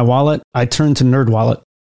upgrade my wallet, I turn to NerdWallet.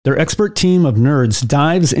 Their expert team of nerds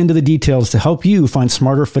dives into the details to help you find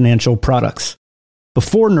smarter financial products.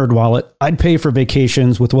 Before NerdWallet, I'd pay for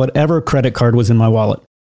vacations with whatever credit card was in my wallet.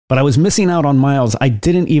 But I was missing out on miles I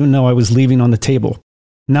didn't even know I was leaving on the table.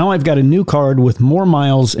 Now I've got a new card with more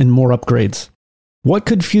miles and more upgrades. What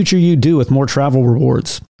could future you do with more travel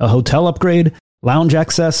rewards? A hotel upgrade? Lounge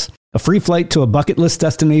access, a free flight to a bucket list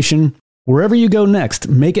destination. Wherever you go next,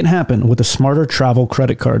 make it happen with a smarter travel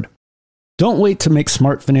credit card. Don't wait to make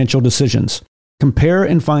smart financial decisions. Compare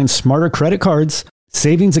and find smarter credit cards,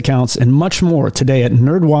 savings accounts, and much more today at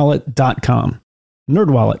nerdwallet.com.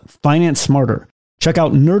 NerdWallet, finance smarter. Check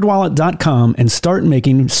out nerdwallet.com and start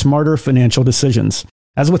making smarter financial decisions.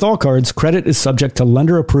 As with all cards, credit is subject to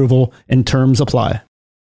lender approval and terms apply.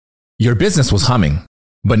 Your business was humming,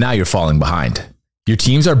 but now you're falling behind. Your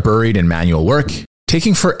teams are buried in manual work,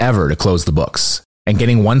 taking forever to close the books. And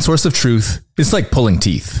getting one source of truth is like pulling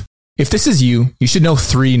teeth. If this is you, you should know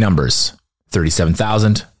 3 numbers: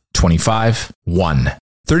 37,000, 25, 1.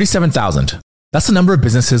 37,000. That's the number of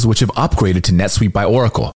businesses which have upgraded to NetSuite by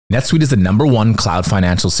Oracle. NetSuite is the #1 cloud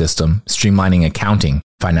financial system, streamlining accounting,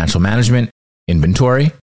 financial management,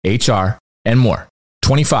 inventory, HR, and more.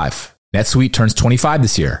 25. NetSuite turns 25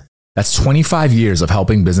 this year. That's 25 years of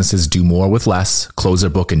helping businesses do more with less, close their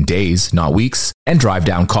book in days, not weeks, and drive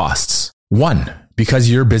down costs. 1, because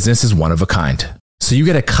your business is one of a kind. So you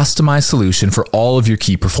get a customized solution for all of your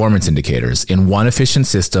key performance indicators in one efficient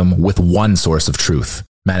system with one source of truth.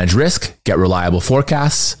 Manage risk, get reliable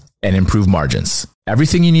forecasts, and improve margins.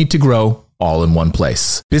 Everything you need to grow, all in one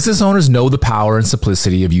place. Business owners know the power and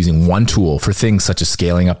simplicity of using one tool for things such as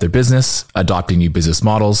scaling up their business, adopting new business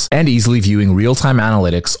models, and easily viewing real-time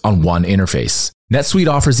analytics on one interface. NetSuite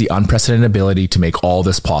offers the unprecedented ability to make all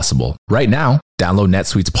this possible. Right now, download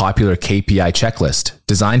NetSuite's popular KPI checklist,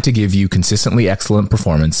 designed to give you consistently excellent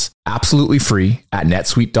performance, absolutely free at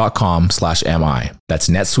netsuite.com/mi. That's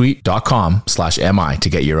netsuite.com/mi to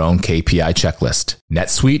get your own KPI checklist.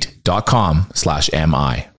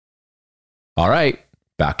 netsuite.com/mi. All right,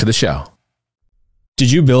 back to the show.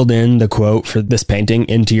 Did you build in the quote for this painting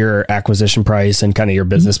into your acquisition price and kind of your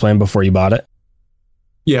business plan before you bought it?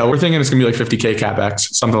 Yeah, we're thinking it's going to be like 50K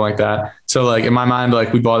CapEx, something like that. So like in my mind,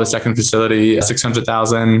 like we bought the second facility,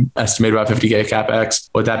 600,000, estimated about 50K CapEx.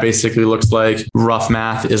 What that basically looks like, rough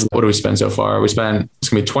math, is what do we spend so far? It's going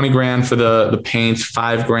to be 20 grand for the paint,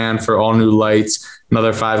 5 grand for all new lights,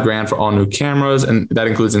 another 5 grand for all new cameras. And that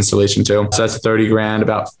includes installation too. So that's 30 grand,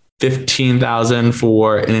 about 15,000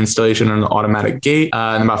 for an installation and an automatic gate,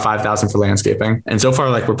 and about 5,000 for landscaping. And so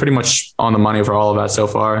far, like we're pretty much on the money for all of that so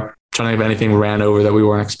far. Trying to think if anything ran over that we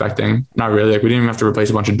weren't expecting. Not really. Like we didn't even have to replace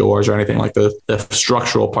a bunch of doors or anything. Like the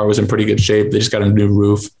structural part was in pretty good shape. They just got a new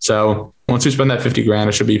roof. So once we spend that 50 grand,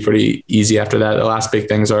 it should be pretty easy after that. The last big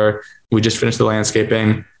things are, we just finished the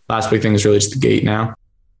landscaping. Last big thing is really just the gate now.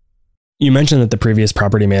 You mentioned that the previous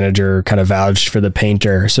property manager kind of vouched for the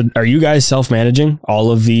painter. So are you guys self-managing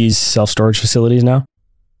all of these self-storage facilities now?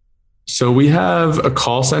 So we have a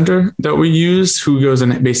call center that we use who goes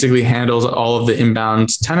and basically handles all of the inbound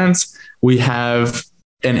tenants. We have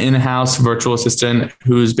an in-house virtual assistant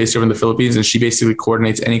who's based over in the Philippines, and she basically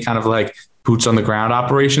coordinates any kind of like boots on the ground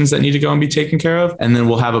operations that need to go and be taken care of. And then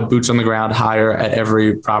we'll have a boots on the ground hire at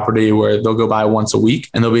every property where they'll go by once a week.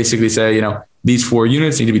 And they'll basically say, these 4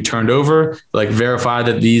 units need to be turned over, like verify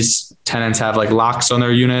that these tenants have like locks on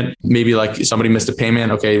their unit. Maybe like somebody missed a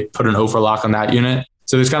payment. Okay, put an overlock on that unit.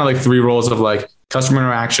 So there's kind of like 3 roles of like customer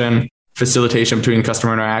interaction, facilitation between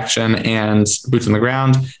customer interaction and boots on the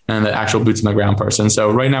ground, and the actual boots on the ground person.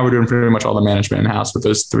 So right now we're doing pretty much all the management in-house with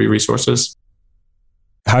those 3 resources.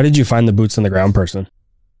 How did you find the boots on the ground person?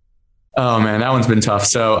 Oh man, that one's been tough.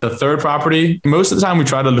 So the third property, most of the time we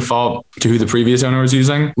try to default to who the previous owner was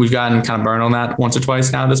using. We've gotten kind of burned on that once or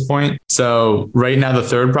twice now at this point. So right now, the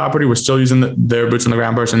third property, we're still using their boots on the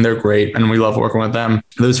ground person. They're great. And we love working with them.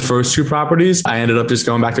 Those first 2 properties, I ended up just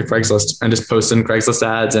going back to Craigslist and just posting Craigslist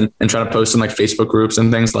ads and trying to post in like Facebook groups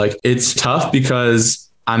and things. Like it's tough because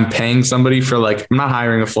I'm paying somebody for like, I'm not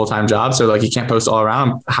hiring a full-time job. So like you can't post all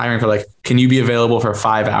around. I'm hiring for like, can you be available for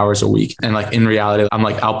 5 hours a week? And like in reality, I'm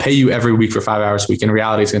like, I'll pay you every week for 5 hours a week. In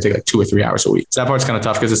reality, it's going to take like 2 or 3 hours a week. So that part's kind of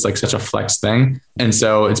tough because it's like such a flex thing. And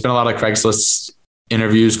so it's been a lot of Craigslist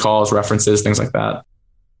interviews, calls, references, things like that.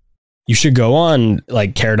 You should go on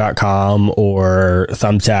like care.com or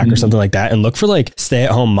Thumbtack or something like that and look for like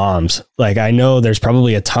stay-at-home moms. Like I know there's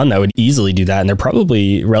probably a ton that would easily do that, and they're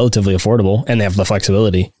probably relatively affordable, and they have the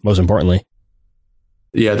flexibility, most importantly.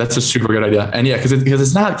 Yeah, that's a super good idea. And yeah, because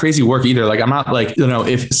it's not crazy work either. Like I'm not like,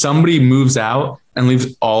 if somebody moves out and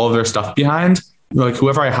leaves all of their stuff behind, like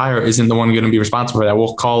whoever I hire isn't the one going to be responsible for that.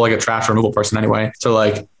 We'll call like a trash removal person anyway. So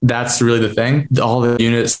like, that's really the thing. All the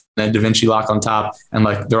units and Da Vinci lock on top, and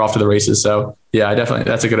like, they're off to the races. So yeah,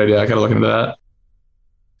 that's a good idea. I got to look into that.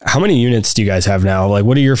 How many units do you guys have now? Like,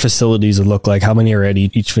 what do your facilities look like? How many are at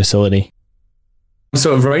each facility?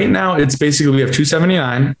 So right now it's basically, we have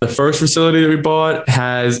 279. The first facility that we bought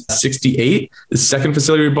has 68. The second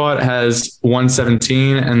facility we bought has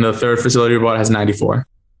 117. And the third facility we bought has 94.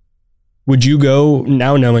 Would you go,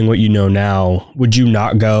 now knowing what you know now, would you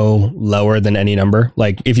not go lower than any number?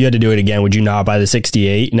 Like if you had to do it again, would you not buy the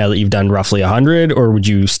 68 now that you've done roughly 100, or would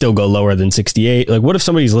you still go lower than 68? Like what if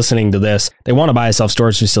somebody's listening to this, they want to buy a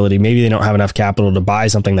self-storage facility, maybe they don't have enough capital to buy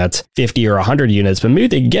something that's 50 or 100 units, but maybe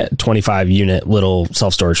they get 25 unit little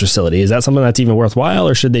self-storage facility. Is that something that's even worthwhile,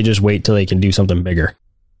 or should they just wait till they can do something bigger?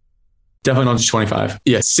 Definitely not just 25.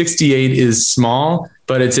 Yeah, 68 is small,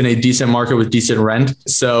 but it's in a decent market with decent rent.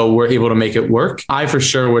 So we're able to make it work. I for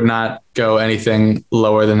sure would not go anything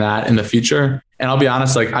lower than that in the future. And I'll be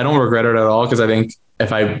honest, like I don't regret it at all, because I think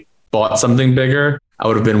if I bought something bigger, I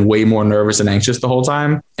would have been way more nervous and anxious the whole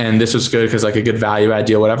time. And this was good because like a good value add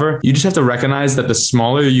deal, whatever. You just have to recognize that the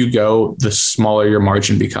smaller you go, the smaller your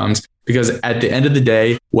margin becomes. Because at the end of the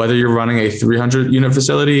day, whether you're running a 300 unit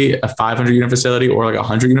facility, a 500 unit facility, or like a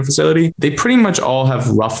 100 unit facility, they pretty much all have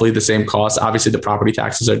roughly the same costs. Obviously the property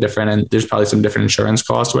taxes are different, and there's probably some different insurance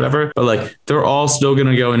costs or whatever, but like they're all still going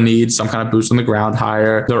to go and need some kind of boots on the ground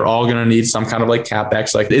hire. They're all going to need some kind of like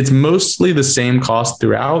CapEx. Like it's mostly the same cost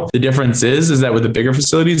throughout. The difference is that with the bigger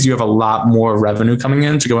facilities, you have a lot more revenue coming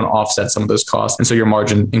in to go and offset some of those costs. And so your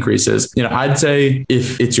margin increases. I'd say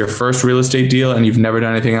if it's your first real estate deal and you've never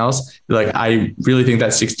done anything else, like I really think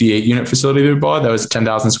that 68 unit facility that we bought, that was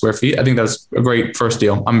 10,000 square feet. I think that's a great first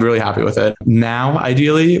deal. I'm really happy with it. Now,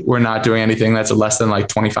 ideally, we're not doing anything that's less than like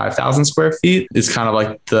 25,000 square feet. It's kind of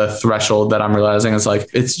like the threshold that I'm realizing is like,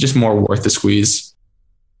 it's just more worth the squeeze.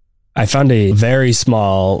 I found a very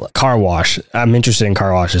small car wash. I'm interested in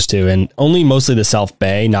car washes too, and only mostly the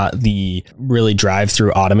self-bay, not the really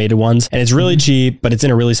drive-through automated ones. And it's really cheap, but it's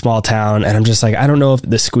in a really small town. And I'm just like, I don't know if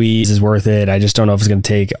the squeeze is worth it. I just don't know if it's going to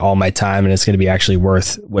take all my time and it's going to be actually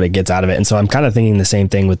worth what it gets out of it. And so I'm kind of thinking the same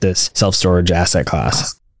thing with this self-storage asset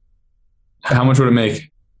class. How much would it make?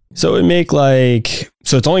 So it would make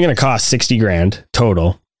so it's only going to cost 60 grand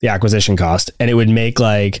total, the acquisition cost. And it would make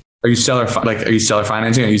Are you seller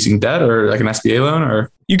financing? Are you using debt or like an SBA loan,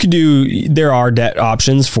 or? You could there are debt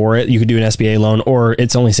options for it. You could do an SBA loan, or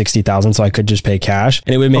it's only 60,000. So I could just pay cash,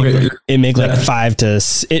 and it would make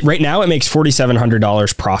right now it makes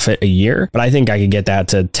 $4,700 profit a year, but I think I could get that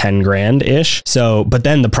to 10 grand ish. So, but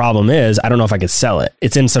then the problem is, I don't know if I could sell it.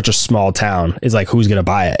 It's in such a small town. It's like, who's going to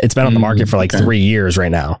buy it? It's been on the market for 3 years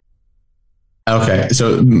right now. Okay.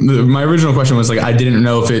 So my original question was like, I didn't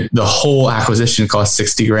know if the whole acquisition cost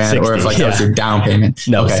 60 grand 60, or if that was your down payment.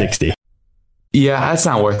 No, okay. 60. Yeah, that's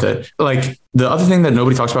not worth it. Like the other thing that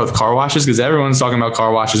nobody talks about with car washes, because everyone's talking about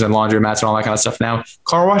car washes and laundromats and all that kind of stuff now.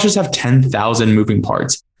 Car washes have 10,000 moving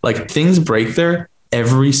parts. Like things break there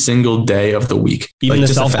every single day of the week. Even the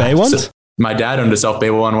self-pay ones? My dad owned a South Bay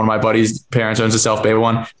one. One of my buddy's parents owns a South Bay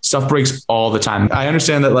one. Stuff breaks all the time. I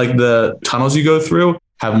understand that like the tunnels you go through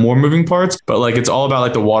have more moving parts, but like it's all about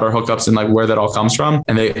like the water hookups and like where that all comes from.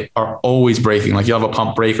 And they are always breaking. Like you'll have a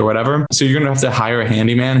pump break or whatever. So you're going to have to hire a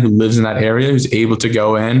handyman who lives in that area, who's able to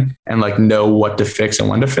go in and like know what to fix and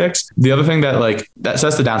when to fix. The other thing that's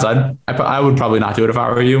the downside. I would probably not do it if I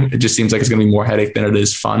were you. It just seems like it's going to be more headache than it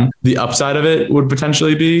is fun. The upside of it would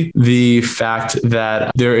potentially be the fact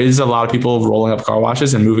that there is a lot of people rolling up car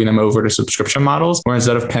washes and moving them over to subscription models, where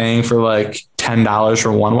instead of paying for like $10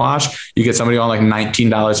 for one wash, you get somebody on like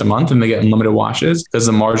 $19 a month and they get unlimited washes because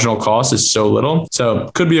the marginal cost is so little.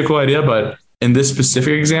 So could be a cool idea, but in this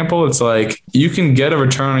specific example, it's like you can get a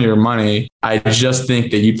return on your money. I just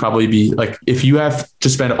think that you'd probably be like, if you have to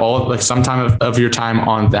spend all like some time of your time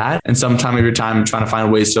on that and some time of your time trying to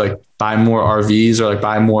find ways to like buy more RVs or like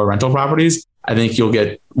buy more rental properties, I think you'll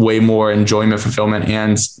get way more enjoyment, fulfillment,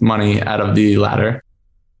 and money out of the latter.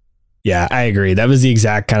 Yeah, I agree. That was the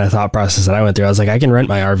exact kind of thought process that I went through. I was like, I can rent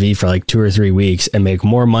my RV for like 2 or 3 weeks and make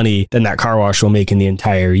more money than that car wash will make in the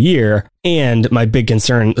entire year. And my big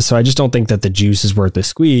concern, so I just don't think that the juice is worth the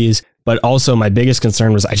squeeze. But also my biggest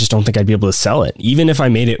concern was I just don't think I'd be able to sell it. Even if I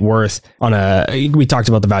made it worth we talked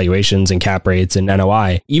about the valuations and cap rates and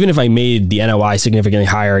NOI. Even if I made the NOI significantly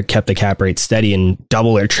higher, kept the cap rate steady and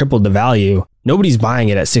doubled or tripled the value, nobody's buying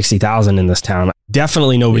it at 60,000 in this town.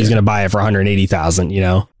 Definitely nobody's going to buy it for 180,000, you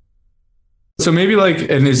know? So maybe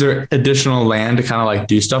and is there additional land to kind of like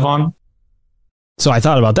do stuff on? So I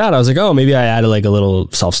thought about that. I was like, oh, maybe I added like a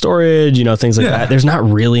little self-storage, things like that. There's not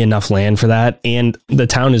really enough land for that. And the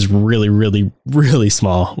town is really, really, really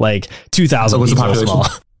small. Like 2,000 people small. All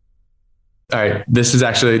right. This is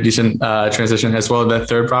actually a decent transition as well. The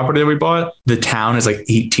third property that we bought, the town is like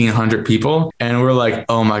 1,800 people. And we're like,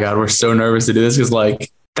 oh my God, we're so nervous to do this because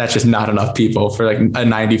like, that's just not enough people for like a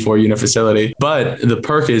 94 unit facility. But the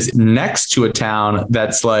perk is next to a town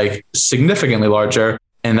that's like significantly larger.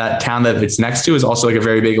 And that town that it's next to is also like a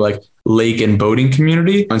very big like lake and boating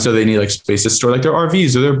community. And so they need like space to store like their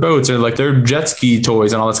RVs or their boats or like their jet ski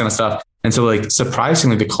toys and all this kind of stuff. And so like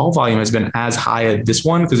surprisingly, the call volume has been as high at this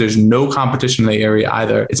one because there's no competition in the area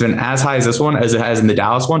either. It's been as high as this one as it has in the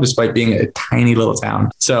Dallas one, despite being a tiny little town.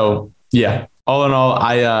 So yeah. All in all,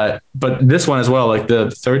 but this one as well, like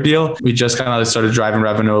the third deal, we just kind of started driving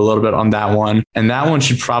revenue a little bit on that one. And that one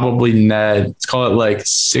should probably net, let's call it like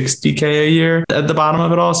 $60K a year at the bottom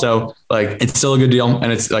of it all. So like, it's still a good deal.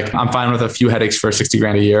 And it's like, I'm fine with a few headaches for 60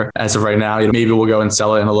 grand a year as of right now. Maybe we'll go and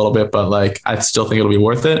sell it in a little bit, but like, I still think it'll be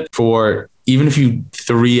worth it for even if you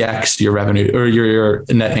 3x your revenue or your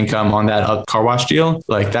net income on that car wash deal.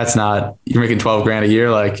 Like that's not, you're making 12 grand a year.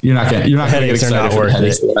 Like you're not going to get excited. Not worth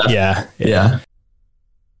it. Yeah.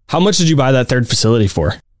 How much did you buy that third facility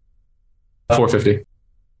for? $450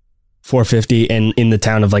 and in the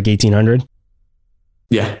town of like 1,800.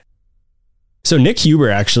 Yeah. So Nick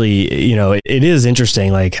Huber actually, it is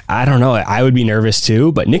interesting. Like, I don't know, I would be nervous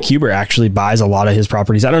too, but Nick Huber actually buys a lot of his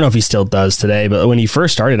properties. I don't know if he still does today, but when he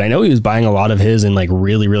first started, I know he was buying a lot of his in like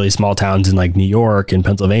really, really small towns in like New York and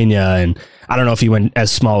Pennsylvania. And I don't know if he went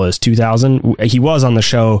as small as 2,000. He was on the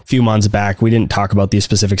show a few months back. We didn't talk about the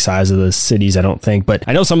specific size of the cities, I don't think, but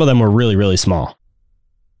I know some of them were really, really small.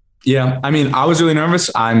 Yeah. I mean, I was really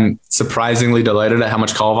nervous. I'm surprisingly delighted at how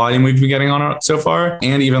much call volume we've been getting on it so far.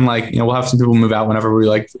 And even like, we'll have some people move out whenever we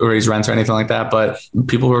like raise rents or anything like that. But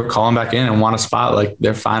people who are calling back in and want a spot, like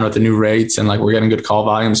they're fine with the new rates and like we're getting good call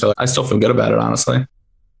volume. So I still feel good about it, honestly.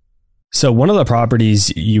 So one of the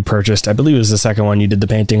properties you purchased, I believe it was the second one you did the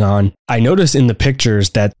painting on. I noticed in the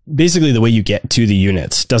pictures that basically the way you get to the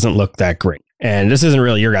units doesn't look that great. And this isn't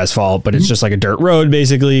really your guys' fault, but it's just like a dirt road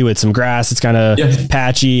basically with some grass. It's kind of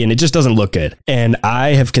patchy and it just doesn't look good. And I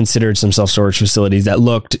have considered some self-storage facilities that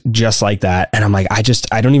looked just like that. And I'm like, I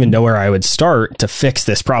don't even know where I would start to fix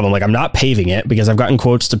this problem. Like I'm not paving it because I've gotten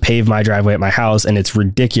quotes to pave my driveway at my house and it's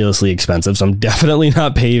ridiculously expensive. So I'm definitely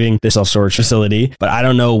not paving the self-storage facility, but I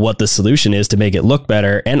don't know what the solution is to make it look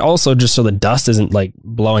better. And also just so the dust isn't like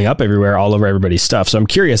blowing up everywhere all over everybody's stuff. So I'm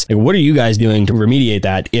curious, like, what are you guys doing to remediate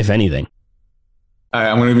that, if anything? All right,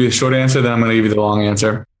 I'm going to give you the short answer, then I'm going to give you the long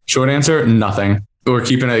answer. Short answer, nothing. We're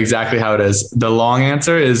keeping it exactly how it is. The long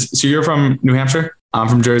answer is, so you're from New Hampshire? I'm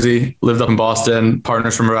from Jersey, lived up in Boston,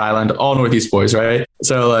 partners from Rhode Island, all Northeast boys, right?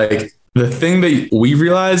 So like the thing that we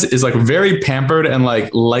realize is like very pampered and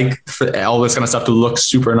like for all this kind of stuff to look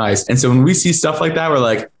super nice. And so when we see stuff like that, we're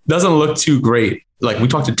like, doesn't look too great. Like we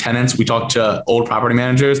talk to tenants, we talk to old property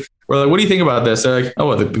managers. We're like, what do you think about this? They're like,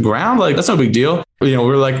 oh, the ground? Like, that's no big deal.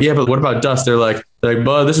 We're like, yeah, but what about dust? They're like,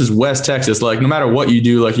 bud, this is West Texas. Like, no matter what you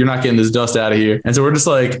do, like, you're not getting this dust out of here. And so we're just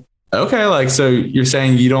like, okay, like, so you're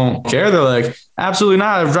saying you don't care? They're like, absolutely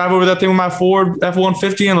not. I drive over that thing with my Ford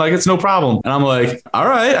F-150 and like, it's no problem. And I'm like, all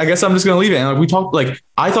right, I guess I'm just going to leave it. And like, we talked, like,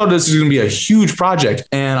 I thought this was going to be a huge project.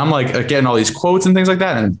 And I'm like getting all these quotes and things like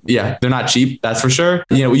that. And yeah, they're not cheap. That's for sure.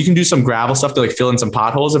 You know, you can do some gravel stuff to like fill in some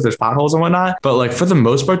potholes if there's potholes and whatnot. But like for the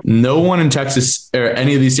most part, no one in Texas or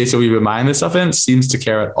any of these states that we've been buying this stuff in seems to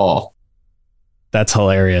care at all. That's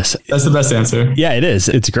hilarious. That's the best answer. Yeah, it is.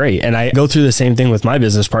 It's great. And I go through the same thing with my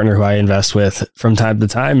business partner who I invest with from time to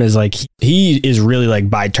time. Is like, he is really like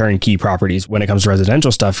buy turnkey properties when it comes to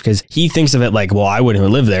residential stuff, because he thinks of it like, well, I wouldn't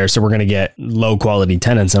live there, so we're going to get low quality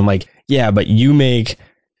tenants. And I'm like, yeah, but you make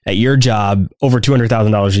at your job over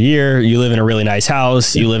 $200,000 a year. You live in a really nice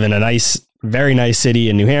house. You live in a very nice city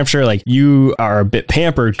in New Hampshire. Like, you are a bit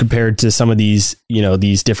pampered compared to some of these, you know,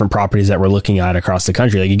 these different properties that we're looking at across the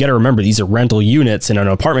country. Like, you got to remember, these are rental units in an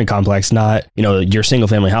apartment complex, not, you know, your single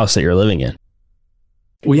family house that you're living in.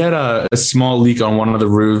 We had a small leak on one of the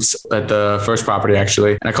roofs at the first property,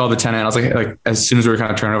 actually. And I called the tenant. I was like, as soon as we were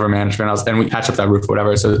kind of turning over management, and we patched up that roof or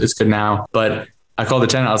whatever. So it's good now. But I called the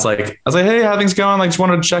tenant. I was like, hey, how things going? Like, just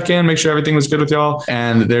wanted to check in, make sure everything was good with y'all.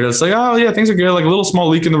 And they're just like, oh yeah, things are good. Like a little small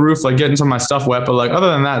leak in the roof, like getting some of my stuff wet. But like,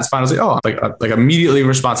 other than that, it's fine. I was like, immediately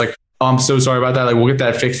response, like, oh, I'm so sorry about that. Like, we'll get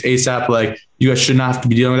that fixed ASAP. Like, you guys should not have to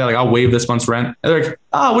be dealing with that. Like, I'll waive this month's rent. And they're like,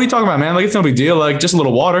 oh, what are you talking about, man? Like, it's no big deal. Like, just a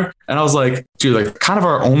little water. And I was like, dude, like, kind of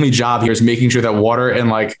our only job here is making sure that water and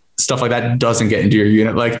like stuff like that doesn't get into your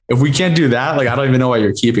unit. Like, if we can't do that, like, I don't even know why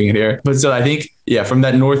you're keeping it here. But so I think, yeah, from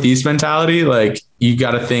that Northeast mentality, like, you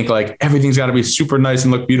got to think like everything's got to be super nice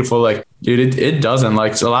and look beautiful. Like, dude, it doesn't.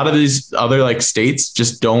 Like, so a lot of these other like states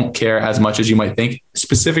just don't care as much as you might think,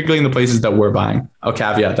 specifically in the places that we're buying. I'll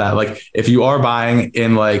caveat that. Like, if you are buying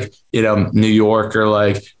in like, you know, New York or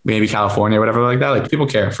like maybe California or whatever like that, like, people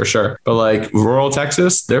care for sure. But like rural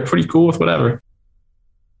Texas, they're pretty cool with whatever.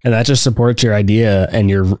 And that just supports your idea and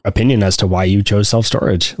your opinion as to why you chose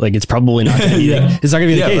self-storage. Like, it's probably not going to be, it's not going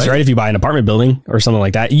to be the case, right? If you buy an apartment building or something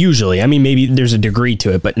like that, usually, I mean, maybe there's a degree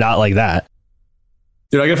to it, but not like that.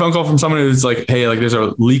 Dude, I get a phone call from someone who's like, hey, like, there's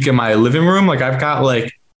a leak in my living room. Like, I've got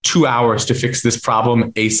like 2 hours to fix this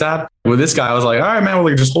problem ASAP. With this guy, I was like, all right, man, well,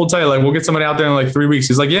 like, just hold tight. Like, we'll get somebody out there in like 3 weeks.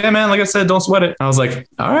 He's like, yeah, man, like I said, don't sweat it. And I was like,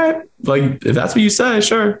 all right, like, if that's what you say,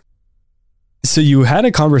 sure. So you had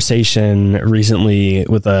a conversation recently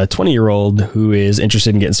with a 20-year-old who is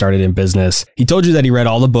interested in getting started in business. He told you that he read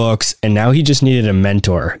all the books and now he just needed a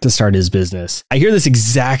mentor to start his business. I hear this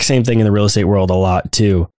exact same thing in the real estate world a lot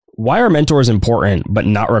too. Why are mentors important but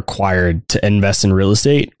not required to invest in real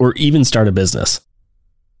estate or even start a business?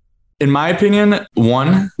 In my opinion,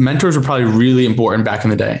 one, mentors were probably really important back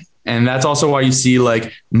in the day. And that's also why you see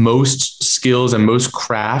like most skills and most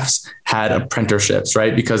crafts had apprenticeships,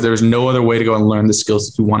 right? Because there was no other way to go and learn the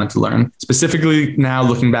skills that you wanted to learn. Specifically now,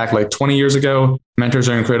 looking back like 20 years ago, mentors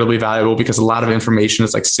are incredibly valuable because a lot of information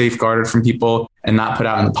is like safeguarded from people and not put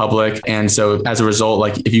out in the public. And so as a result,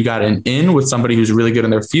 like if you got an in with somebody who's really good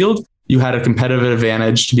in their field, you had a competitive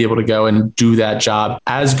advantage to be able to go and do that job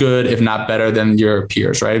as good, if not better than your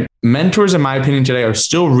peers, right? Mentors, in my opinion, today are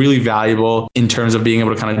still really valuable in terms of being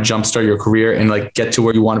able to kind of jumpstart your career and like get to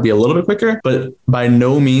where you want to be a little bit quicker. But by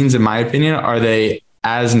no means, in my opinion, are they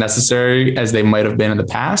as necessary as they might have been in the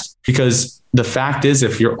past. Because the fact is,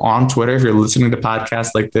 if you're on Twitter, if you're listening to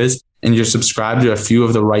podcasts like this and you're subscribed to a few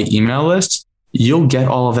of the right email lists, you'll get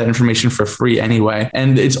all of that information for free anyway.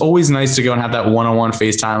 And it's always nice to go and have that one-on-one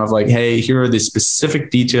FaceTime of like, hey, here are the specific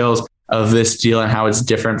details of this deal and how it's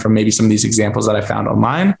different from maybe some of these examples that I found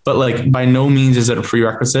online. But like, by no means is it a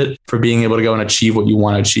prerequisite for being able to go and achieve what you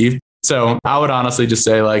want to achieve. So I would honestly just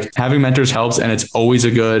say like having mentors helps, and it's always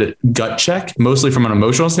a good gut check, mostly from an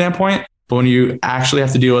emotional standpoint. But when you actually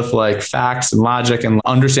have to deal with like facts and logic and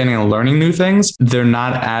understanding and learning new things, they're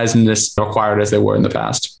not as required as they were in the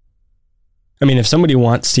past. I mean, if somebody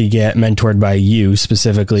wants to get mentored by you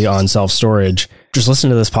specifically on self-storage, just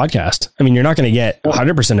listen to this podcast. I mean, you're not going to get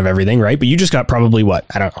 100% of everything, right? But you just got probably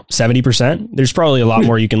 70%? There's probably a lot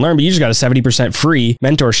more you can learn, but you just got a 70% free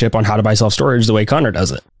mentorship on how to buy self-storage the way Connor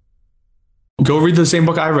does it. Go read the same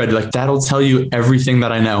book I read. Like, that'll tell you everything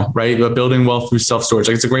that I know, right? But building wealth through self-storage.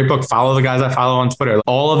 Like, it's a great book. Follow the guys I follow on Twitter.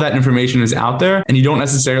 All of that information is out there, and you don't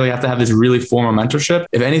necessarily have to have this really formal mentorship.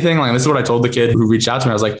 If anything, like, this is what I told the kid who reached out to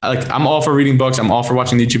me. I was like, I'm all for reading books. I'm all for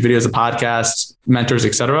watching YouTube videos, of podcasts, mentors,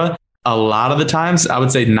 etc. A lot of the times, I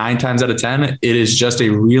would say 9 times out of 10, it is just a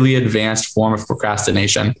really advanced form of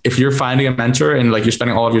procrastination. If you're finding a mentor and like you're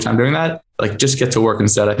spending all of your time doing that, like, just get to work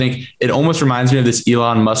instead. I think it almost reminds me of this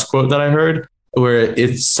Elon Musk quote that I heard, where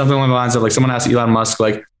it's something along the lines of like, someone asked Elon Musk,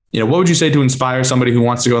 like, you know, what would you say to inspire somebody who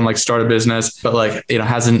wants to go and like start a business, but like, you know,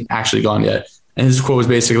 hasn't actually gone yet? And his quote was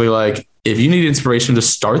basically like, if you need inspiration to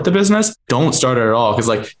start the business, don't start it at all. Cause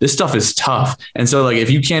like this stuff is tough. And so like,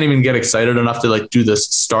 if you can't even get excited enough to like do this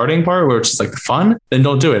starting part where it's just like fun, then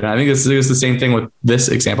don't do it. And I think this is the same thing with this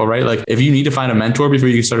example, right? Like if you need to find a mentor before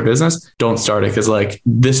you can start a business, don't start it. Cause like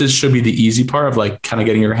should be the easy part of like kind of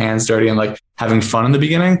getting your hands dirty and like having fun in the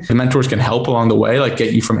beginning. The mentors can help along the way, like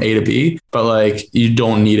get you from A to B, but like you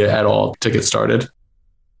don't need it at all to get started.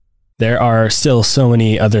 There are still so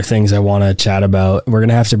many other things I want to chat about. We're going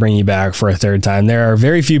to have to bring you back for a third time. There are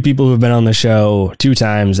very few people who have been on the show 2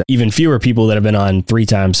 times, even fewer people that have been on 3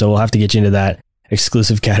 times. So we'll have to get you into that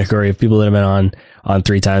exclusive category of people that have been on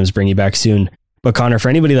 3 times, bring you back soon. But Connor, for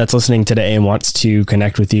anybody that's listening today and wants to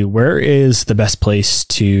connect with you, where is the best place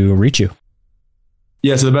to reach you?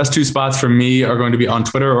 Yeah, so the best 2 spots for me are going to be on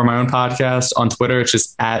Twitter or my own podcast. On Twitter, it's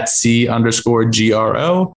just at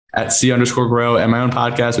 @C_GRO. At @C_grow, and my own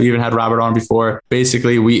podcast. We even had Robert on before.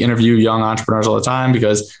 Basically, we interview young entrepreneurs all the time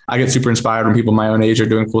because I get super inspired when people my own age are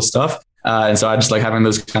doing cool stuff. And so I just like having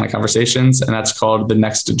those kind of conversations, and that's called The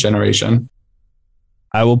Next Generation.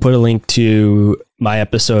 I will put a link to my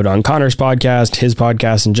episode on Connor's podcast, his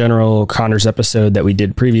podcast in general, Connor's episode that we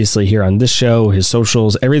did previously here on this show, his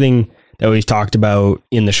socials, everything that we've talked about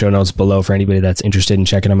in the show notes below for anybody that's interested in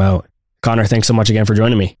checking them out. Connor, thanks so much again for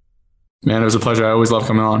joining me. Man, it was a pleasure. I always love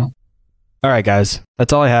coming on. All right, guys.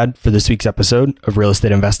 That's all I had for this week's episode of Real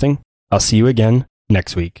Estate Investing. I'll see you again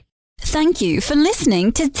next week. Thank you for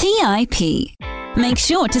listening to TIP. Make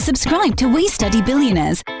sure to subscribe to We Study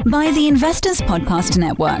Billionaires by the Investors Podcast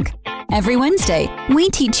Network. Every Wednesday,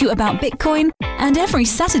 we teach you about Bitcoin, and every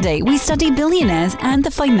Saturday, we study billionaires and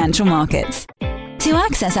the financial markets. To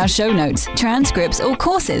access our show notes, transcripts, or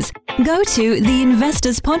courses, go to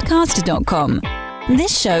theinvestorspodcast.com.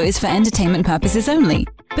 This show is for entertainment purposes only.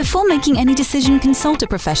 Before making any decision, consult a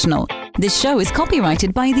professional. This show is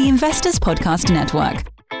copyrighted by the Investors Podcast Network.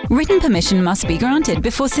 Written permission must be granted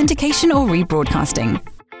before syndication or rebroadcasting.